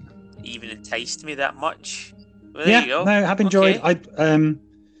or even enticed me that much. Well, there you go. No, I've enjoyed. Okay. I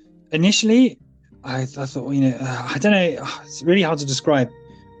initially, I thought, you know, I don't know, it's really hard to describe,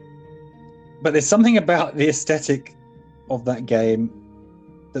 but there's something about the aesthetic of that game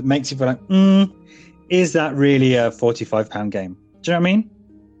that makes you feel like, is that really a £45 game? Do you know what I mean?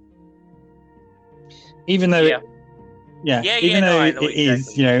 Even though, it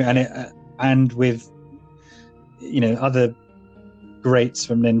is, you know, and with, you know, other greats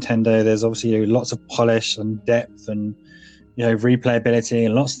from Nintendo, there's obviously, you know, lots of polish and depth and, you know, replayability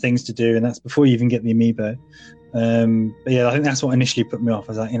and lots of things to do, and that's before you even get the amiibo. But yeah, I think that's what initially put me off.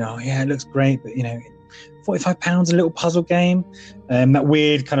 I was like, you know, yeah, it looks great, but you know, £45, a little puzzle game, that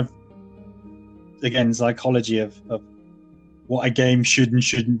weird kind of, again, psychology of what a game should and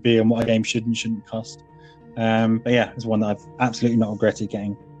shouldn't be and what a game should and shouldn't cost. But yeah, it's one that I've absolutely not regretted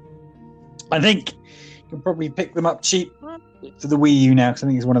getting. I think you can probably pick them up cheap for the Wii U now, because I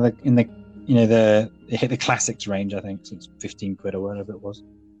think it's one of the it hit the classics range. I think so, it's 15 quid or whatever it was.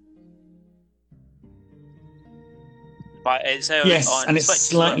 But it's yes, and it's Switch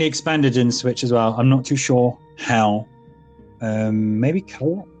slightly expanded in Switch as well. I'm not too sure how. Maybe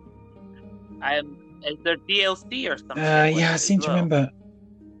co-op. Is there DLC or something? Yeah, I seem to remember.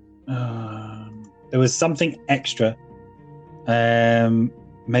 There was something extra.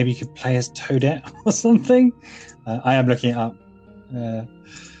 Maybe you could play as Toadette or something. I am looking it up.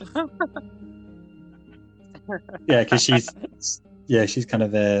 Yeah, because she's kind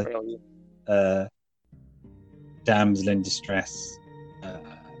of a damsel in distress.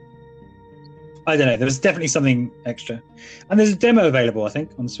 I don't know. There was definitely something extra, and there's a demo available, I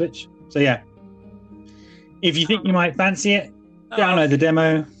think, on Switch. So yeah, if you think you might fancy it, download the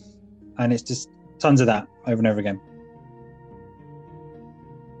demo, and it's just tons of that over and over again.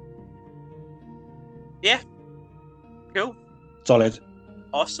 Yeah. Cool. Solid.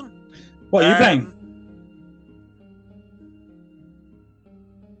 Awesome. What are you playing?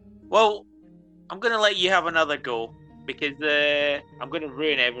 Well, I'm going to let you have another go, because I'm going to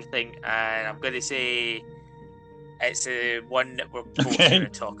ruin everything, and I'm going to say it's one that we're both going to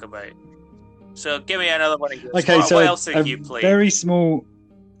talk about. So give me another one of yours. Okay, what else have you played? Very small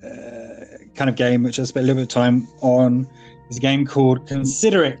kind of game, which I spent a little bit of time on, is a game called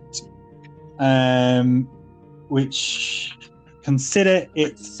Consider It. Which consider it !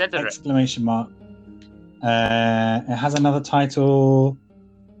 It has another title,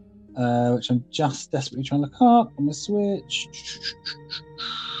 which I'm just desperately trying to look up on the Switch.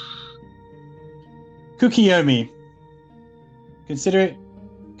 Kukiyomi. Consider it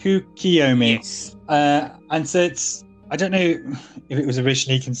Kukiyomi. Yes. And so it's, I don't know if it was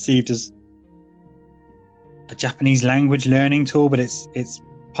originally conceived as a Japanese language learning tool, but it's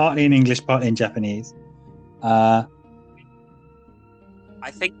partly in English, partly in Japanese. I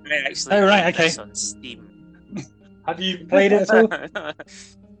think I actually okay. on Steam. Have you played it at all?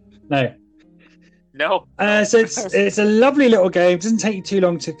 No. No. So it's a lovely little game. It doesn't take you too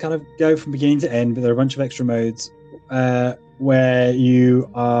long to kind of go from beginning to end, but there are a bunch of extra modes where you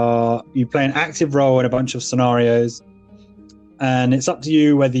play an active role in a bunch of scenarios, and it's up to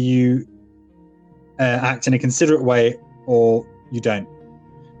you whether you act in a considerate way or you don't.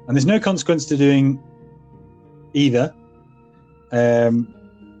 And there's no consequence to doing either. And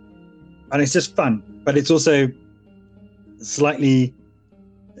it's just fun, but it's also slightly,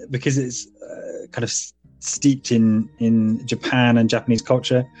 because it's kind of steeped in Japan and Japanese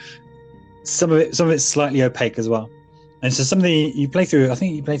culture, some of it's slightly opaque as well. And so something you play through, I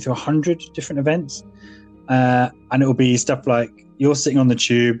think you play through 100 different events, and it will be stuff like you're sitting on the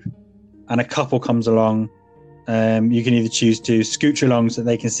tube and a couple comes along. You can either choose to scooch along so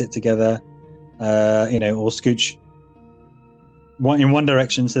they can sit together, or scooch in one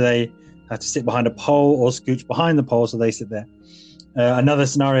direction so they have to sit behind a pole, or scooch behind the pole so they sit there. Another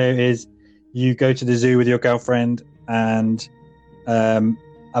scenario is you go to the zoo with your girlfriend, and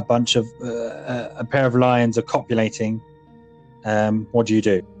a bunch of a pair of lions are copulating. What do you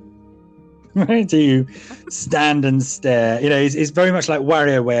do? Do you stand and stare? It's very much like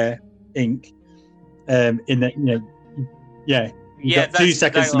WarioWare Inc. In that, You've got 2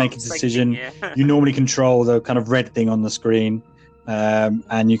 seconds to make a decision. You normally control the kind of red thing on the screen,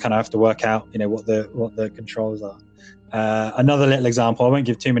 and you kind of have to work out, what the controls are. Another little example, I won't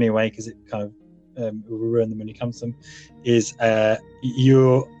give too many away because it kind of will ruin them when you come to them, is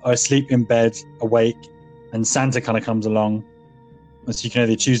you are asleep in bed, awake, and Santa kind of comes along, and so you can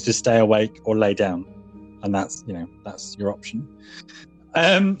either choose to stay awake or lay down, and that's your option.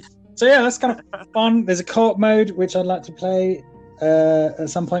 So yeah, that's kind of fun. There's a co-op mode which I'd like to play at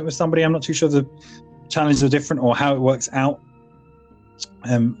some point with somebody. I'm not too sure the challenges are different or how it works out.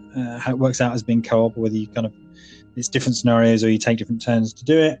 How it works out as being co-op, or whether you kind of it's different scenarios or you take different turns to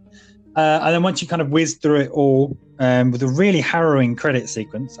do it. And then once you kind of whiz through it all, with a really harrowing credit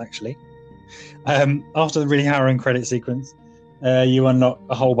sequence, actually, after the really harrowing credit sequence, you unlock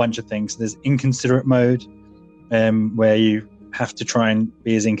a whole bunch of things. So there's inconsiderate mode, where you have to try and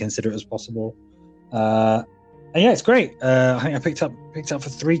be as inconsiderate as possible. And yeah, it's great. I think I picked up for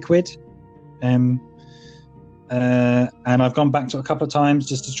 £3. And I've gone back to it a couple of times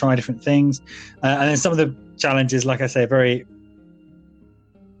just to try different things. And then some of the challenges, like I say, very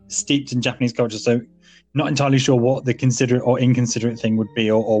steeped in Japanese culture, so not entirely sure what the considerate or inconsiderate thing would be,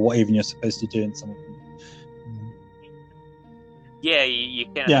 or what even you're supposed to do in some of them. Yeah, you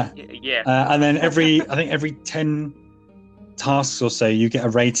can. Yeah. And then every 10 tasks or so, you get a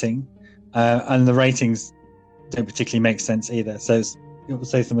rating, and the ratings don't particularly make sense either. So it will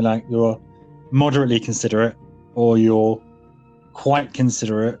say something like you're moderately considerate, or you're quite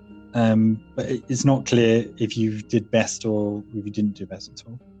considerate, but it's not clear if you did best or if you didn't do best at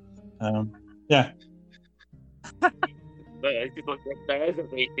all. Yeah. There is a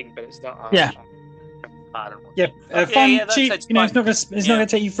rating, but it's not. Yeah. I don't know. Yeah, fun, cheap. It's not gonna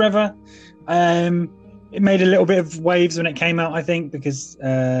take you forever. It made a little bit of waves when it came out, I think, because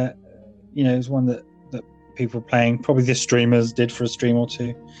it was one that people were playing. Probably the streamers did for a stream or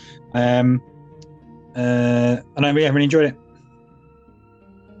two. And I really enjoyed it.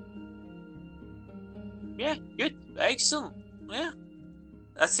 Yeah, good, excellent. Yeah,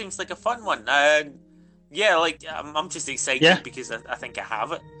 that seems like a fun one. Yeah, like I'm just excited because I think I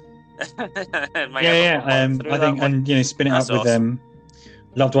have it. I think, and spin it up with awesome.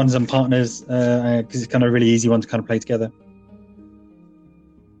 Loved ones and partners, because it's kind of a really easy one to kind of play together.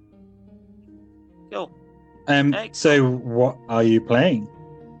 Cool. So what are you playing?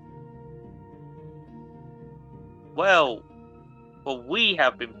 Well, we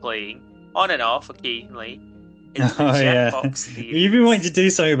have been playing on and off occasionally in the Jackbox series. You've been wanting to do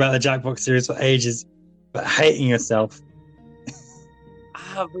something about the Jackbox series for ages, but hating yourself.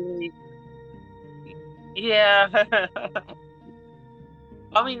 Really? Yeah.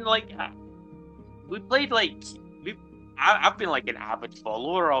 I mean, like, we played, like, I've been, like, an avid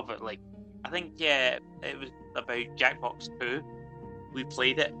follower of it. Like, I think, it was about Jackbox 2. We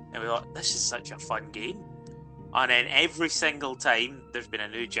played it, and we thought, this is such a fun game. And then every single time there's been a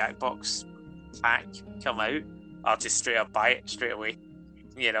new Jackbox pack come out, I'll just straight up buy it straight away.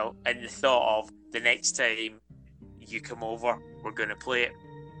 And the thought of the next time you come over, we're going to play it.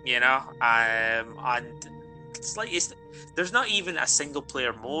 And it's like there's not even a single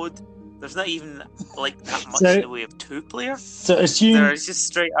player mode. There's not even like that much in the way of 2 players. So assume there's just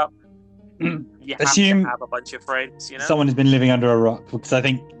straight up. You have to have a bunch of friends. Someone has been living under a rock, because I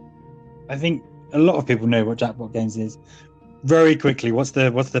think a lot of people know what Jackbox Games is. Very quickly, what's the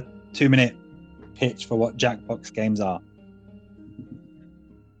 2-minute pitch for what Jackbox Games are?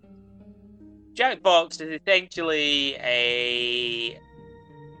 Jackbox is essentially a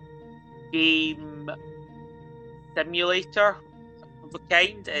game simulator of a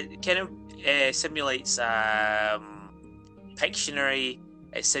kind. It kind of simulates Pictionary.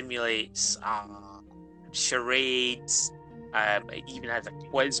 It simulates charades. It even has a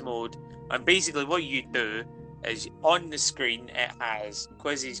quiz mode. And basically what you do is on the screen it has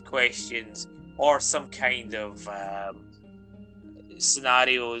quizzes, questions, or some kind of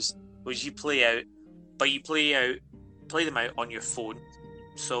scenarios which you play out, but you play them out on your phone.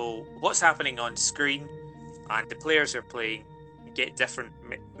 So what's happening on screen and the players are playing get different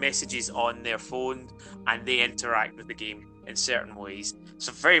messages on their phone, and they interact with the game in certain ways.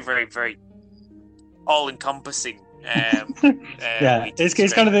 So very, very, very all-encompassing.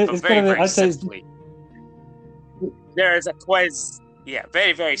 It's kind of I'd say there is a quiz. Yeah,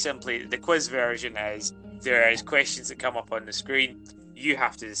 very, very simply, the quiz version is there is questions that come up on the screen. You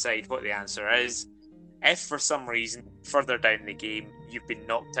have to decide what the answer is. If for some reason further down the game you've been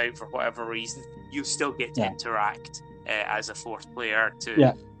knocked out for whatever reason, you still get to interact as a fourth player to.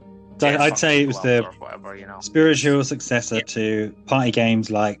 Yeah. So I'd say it was the whatever, spiritual successor to party games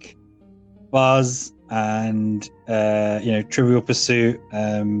like Buzz, and Trivial Pursuit.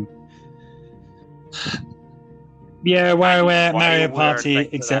 WarioWare, Mario Party,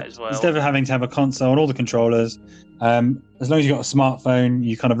 except instead of having to have a console and all the controllers, as long as you've got a smartphone,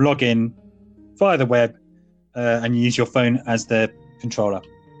 you kind of log in via the web and you use your phone as the controller.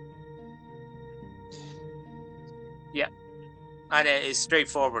 Yeah, and it's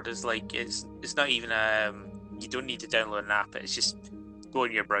straightforward. It's like it's not even you don't need to download an app. It's just go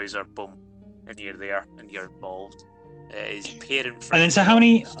in your browser, boom, and you're there and you're involved. It's parent friendly. And then, so how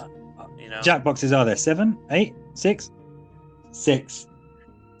many Jackboxes are there? 7, 8, 6? 6.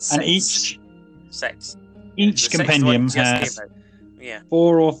 And each 6. Each compendium has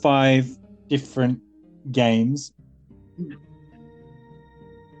 4 or 5 different games.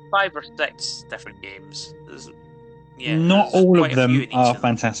 5 or 6 different games. Not all of them are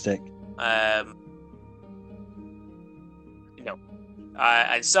fantastic. No.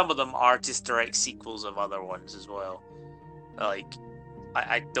 And some of them are just direct sequels of other ones as well. Like,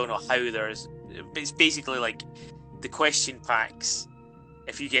 I don't know how there's... It's basically like the question packs.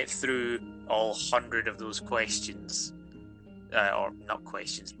 If you get through all 100 of those questions, or not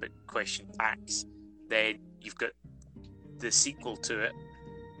questions, but question packs, then you've got the sequel to it.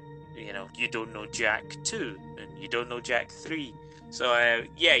 You don't know Jack 2, and you don't know Jack 3. So,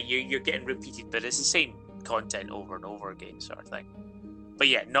 you're getting repeated, but it's the same content over and over again, sort of thing. But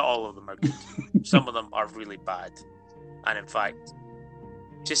yeah, not all of them are good. Some of them are really bad. And in fact,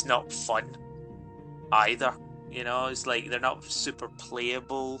 just not fun either. It's like they're not super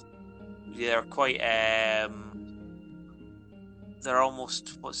playable. They're quite, they're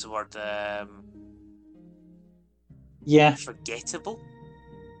almost, what's the word? Forgettable.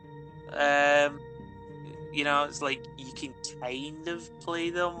 It's like you can kind of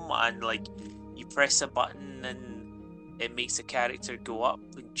play them, and like you press a button and it makes a character go up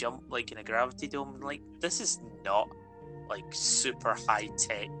and jump like in a gravity dome. And like, this is not like super high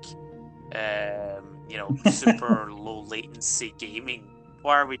tech, super low latency gaming.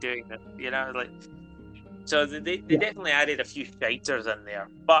 Why are we doing this? So they definitely added a few shiters in there,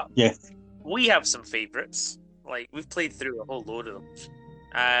 but we have some favorites. Like, we've played through a whole load of them.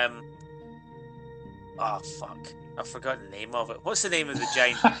 Oh fuck, I've forgotten the name of it. What's the name of the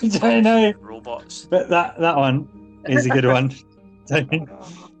giant I don't know. robots? But that one is a good one.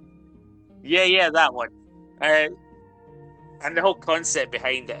 Yeah, that one. And the whole concept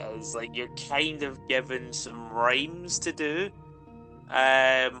behind it is like you're kind of given some rhymes to do,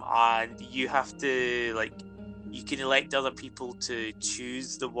 and you have to, like, you can elect other people to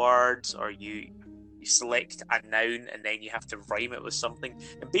choose the words, or you select a noun and then you have to rhyme it with something,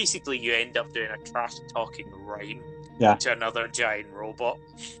 and basically you end up doing a trash talking rhyme to another giant robot,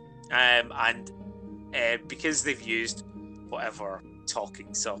 and because they've used whatever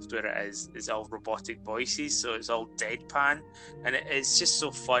talking software it is all robotic voices, so it's all deadpan, and it's just so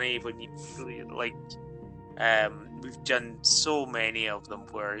funny when you like we've done so many of them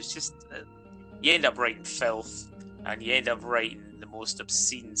where it's just you end up writing filth and you end up writing the most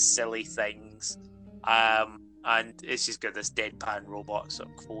obscene silly things, and it's just got this deadpan robot sort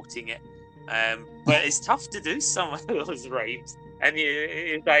of quoting it, but it's tough to do some of those rhymes. And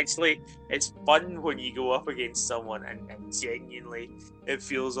it's fun when you go up against someone and genuinely it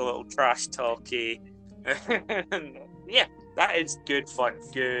feels a little trash talky. Yeah, that is good fun.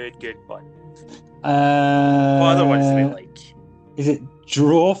 Good fun. What other ones do we like? Is it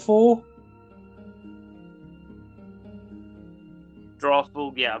Drawful?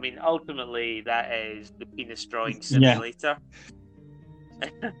 Drawful, yeah. I mean, ultimately, that is the penis drawing simulator.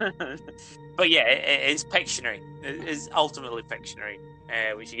 But yeah, it's Pictionary. It is ultimately Pictionary,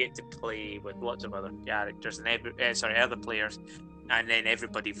 which you get to play with lots of other characters and other players, and then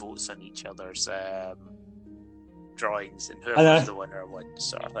everybody votes on each other's drawings, and whoever's the winner wins,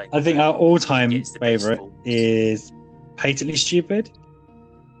 sort of thing. I think our all-time favorite is Patently Stupid.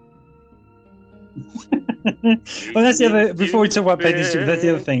 Well, that's the other. Before we talk about Patently Stupid, that's the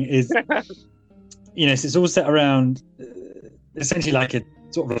other thing is, so it's all set around essentially like a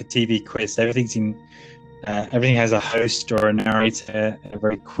sort of like a TV quiz. Everything has a host or a narrator, a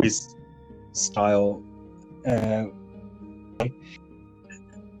very quiz style. It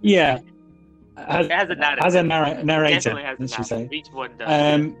has a narrator. Has a narrator. Let's just say. Each one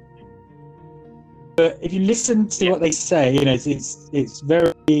does. But if you listen to what they say, it's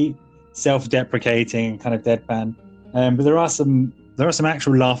very self-deprecating, kind of deadpan. But there are some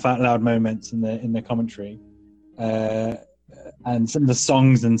actual laugh out loud moments in the commentary. And some of the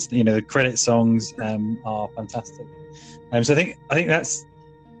songs and the credit songs are fantastic. So I think that's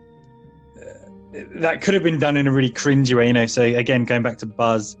that could have been done in a really cringy way. So again, going back to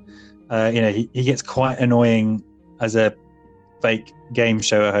Buzz, he gets quite annoying as a fake game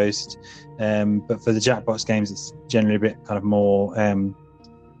show host. But for the Jackbox games, it's generally a bit kind of more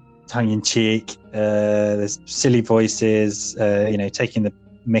tongue-in-cheek. There's silly voices, taking the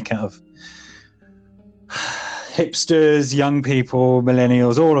mick out of hipsters, young people,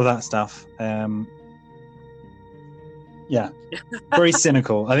 millennials, all of that stuff. Very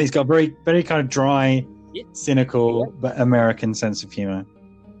cynical. I think it's got a very, very kind of dry, cynical, but American sense of humor.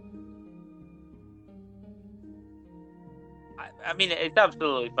 I mean, it's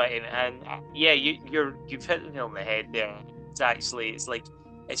absolutely fine, and you've hit the nail on the head there.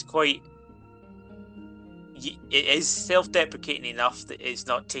 It's quite. It is self-deprecating enough that it's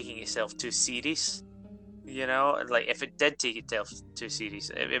not taking itself too serious. Like if it did take itself too serious,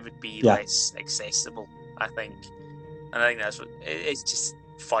 it would be less accessible. I think that's what it's just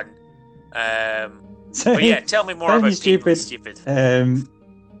fun. But yeah, tell me more about Stupid.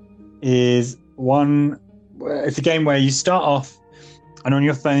 Is one. It's a game where you start off, and on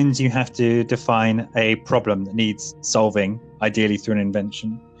your phones you have to define a problem that needs solving, ideally through an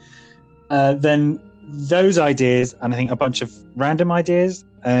invention. Then those ideas, and I think a bunch of random ideas,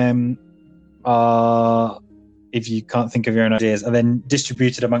 are, if you can't think of your own ideas, are then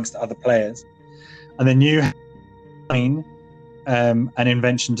distributed amongst other players, and then you find an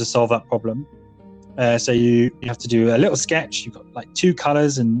invention to solve that problem. So you have to do a little sketch. You've got like 2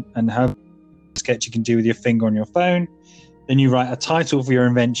 colors and how sketch you can do with your finger on your phone. Then you write a title for your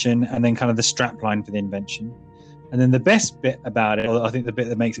invention and then kind of the strap line for the invention. And then the best bit about it, or I think the bit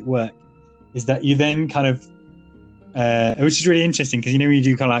that makes it work, is that you then kind of which is really interesting, because you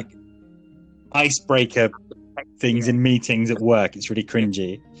do kind of like icebreaker things in meetings at work. It's really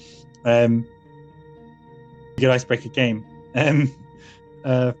cringy. Good icebreaker game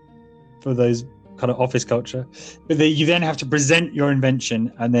for those kind of office culture, but you then have to present your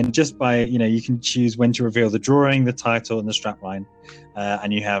invention, and then just by you can choose when to reveal the drawing, the title, and the strapline,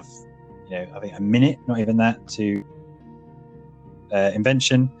 and you have I think a minute, not even that, to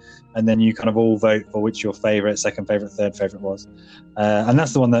invention, and then you kind of all vote for which your favorite, second favorite, third favorite was, and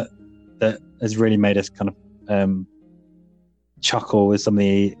that's the one that has really made us kind of chuckle with some of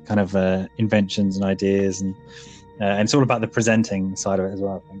the kind of inventions and ideas, and it's all about the presenting side of it as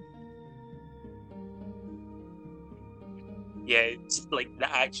well, I think. Yeah, it's like the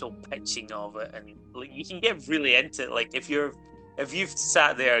actual pitching of it, and like you can get really into it. Like if you've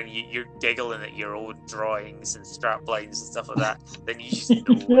sat there and you're giggling at your own drawings and strap lines and stuff like that, then you just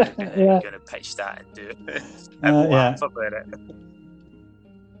know you're gonna pitch that and do it and laugh about it.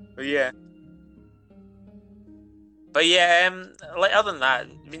 But like other than that,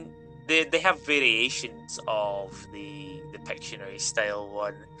 I mean, they have variations of the Pictionary style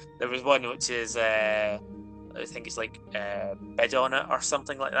one. There was one which is I think it's like Bid on It or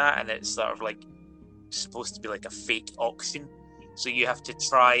something like that, and it's sort of like supposed to be like a fake auction. So you have to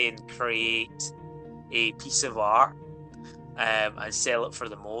try and create a piece of art and sell it for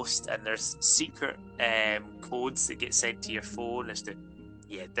the most, and there's secret codes that get sent to your phone as to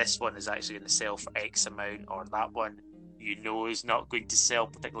this one is actually going to sell for X amount, or that one is not going to sell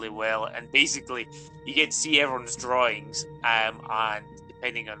particularly well, and basically you get to see everyone's drawings, and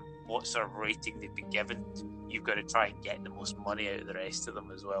depending on what sort of rating they've been given, you've got to try and get the most money out of the rest of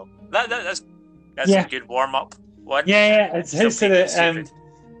them as well. That's a good warm-up one. It's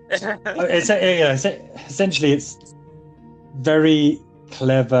essentially it's very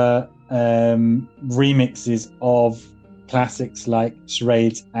clever remixes of classics like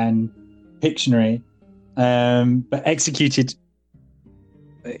Charades and Pictionary, but executed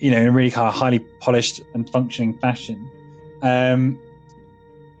in a really kind of highly polished and functioning fashion.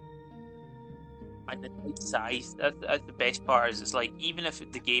 And the bite size, that's the best part, is it's like, even if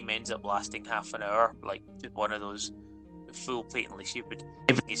the game ends up lasting half an hour, like one of those full Blatantly Stupid,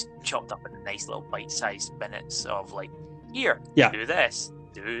 everything is chopped up into nice little bite-sized minutes of like, do this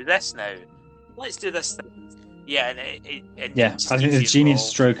now, let's do this thing. I think the genius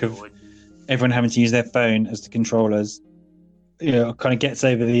stroke of everyone having to use their phone as the controllers, kind of gets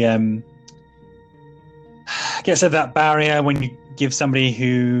over that barrier when you give somebody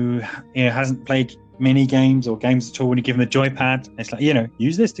who hasn't played mini games or games at all, when you give them a joypad, it's like,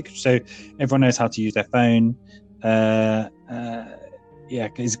 use this so everyone knows how to use their phone.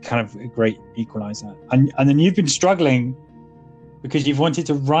 It's kind of a great equalizer. And then you've been struggling because you've wanted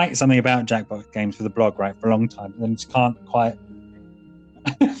to write something about Jackbox games for the blog, right, for a long time, and then just can't quite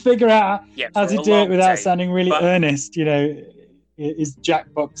figure out how to do it without sounding really earnest. Is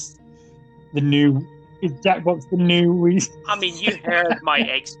Jackbox the new I mean, you heard my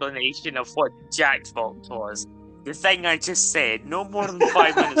explanation of what Jackbox was. the thing I just said no more than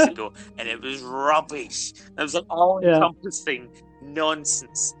 5 minutes ago, and it was rubbish. It was an all-encompassing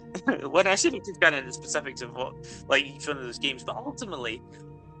nonsense. When I shouldn't have gone into the specifics of what, like, each one of those games, but ultimately,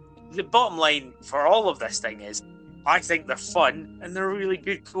 the bottom line for all of this thing is, I think they're fun and they're really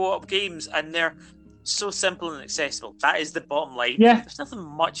good co-op games, and they're so simple and accessible. That is the bottom line. Yeah. There's nothing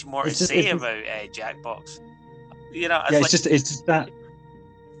much more to say about Jackbox. You know, it's just that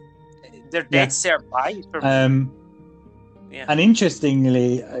they're dead set by for me. And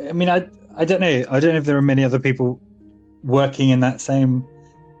interestingly, I mean, I don't know if there are many other people working in that same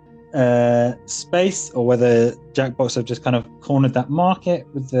space, or whether Jackbox have just kind of cornered that market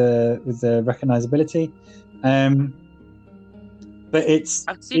with the recognizability. But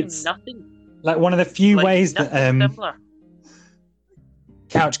I've seen nothing like one of the few ways that similar.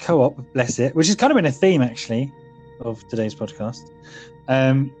 Couch co-op, bless it, which has kind of been a theme actually of today's podcast,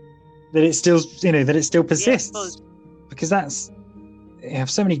 that it still persists, because you have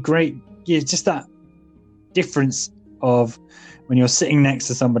so many great, just that difference of when you're sitting next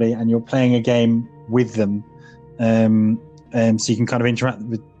to somebody and you're playing a game with them, so you can kind of interact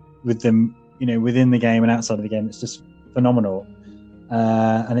with them, within the game and outside of the game. It's just phenomenal.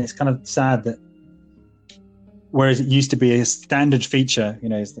 And it's kind of sad that, whereas it used to be a standard feature,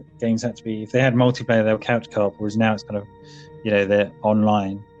 is that games had to be, if they had multiplayer, they were couch co-op, whereas now it's kind of, they're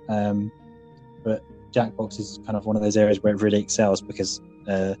online. But Jackbox is kind of one of those areas where it really excels, because,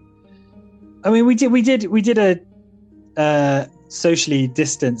 I mean, we did a socially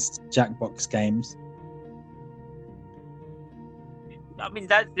distanced Jackbox games. I mean,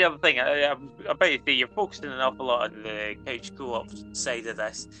 that's the other thing. I bet you say you're focusing an awful lot on the couch co-op side of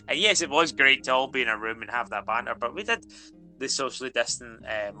this. And yes, it was great to all be in a room and have that banter, but we did the socially distant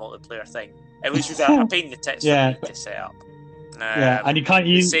multiplayer thing. It was a pain in the tits for me to set up. And you can't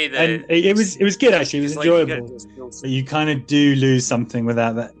use. And it was good actually. It was enjoyable. But you kind of do lose something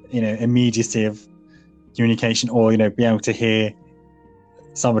without that, immediacy of communication, or be able to hear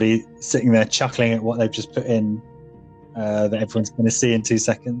somebody sitting there chuckling at what they've just put in. That everyone's going to see in 2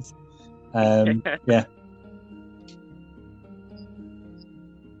 seconds.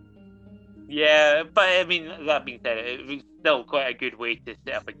 Yeah, but I mean, that being said, it was still quite a good way to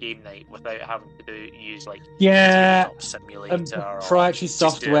set up a game night without having to use like simulator, proprietary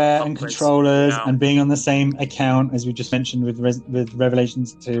software and controllers, and being on the same account as we just mentioned with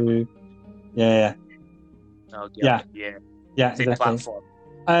Revelations 2. Yeah, exactly. Platform.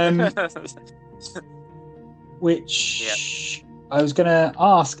 Which I was going to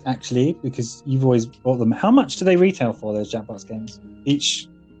ask, actually, because you've always bought them. How much do they retail for, those Jackbox games? Each?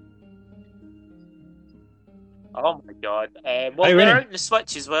 Oh my god. They're out in the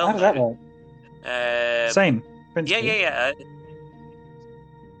Switch as well. How does that work? Same principle. Yeah.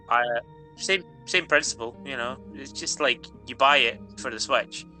 Same principle, It's just like you buy it for the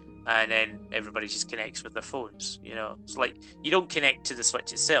Switch, and then everybody just connects with their phones, It's like you don't connect to the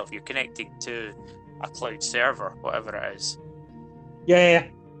Switch itself. You're connecting to a cloud server, whatever it is. Yeah.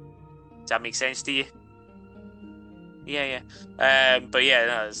 Does that make sense to you? Yeah. But yeah,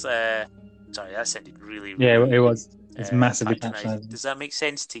 no, it's, sorry, that sounded really, it was. It's massively patronizing. Does that make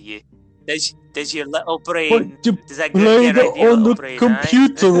sense to you? Does your little brain? Does that get play your idea, on the brain,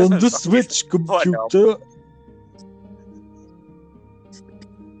 computer, on the Switch computer?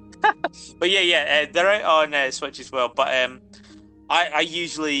 But yeah, they're out on Switch as well. But I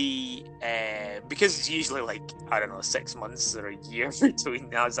usually, because it's usually like, I don't know, 6 months or a year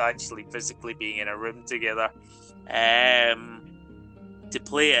between us actually physically being in a room together, to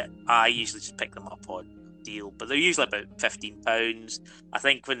play it, I usually just pick them up on deal. But they're usually about £15. I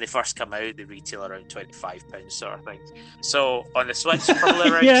think when they first come out, they retail around £25 sort of thing. So on the Switch, probably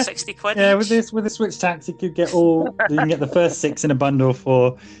around 60 quid. Yeah, with the Switch tax, you could get you can get the first 6 in a bundle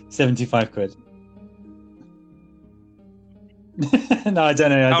for 75 quid. No, I don't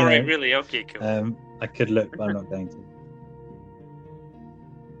know. All right, really? Okay, cool. I could look, but I'm not going to.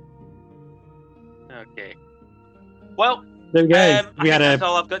 Okay. Well, there we go. We had that's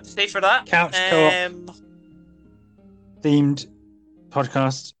all I've got to say for that. Couch co-op themed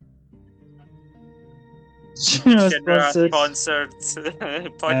podcast. Sponsored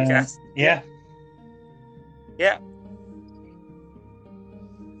podcast. Yeah.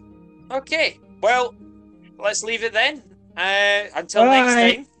 Okay. Well, let's leave it then. Until next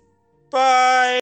time. Bye.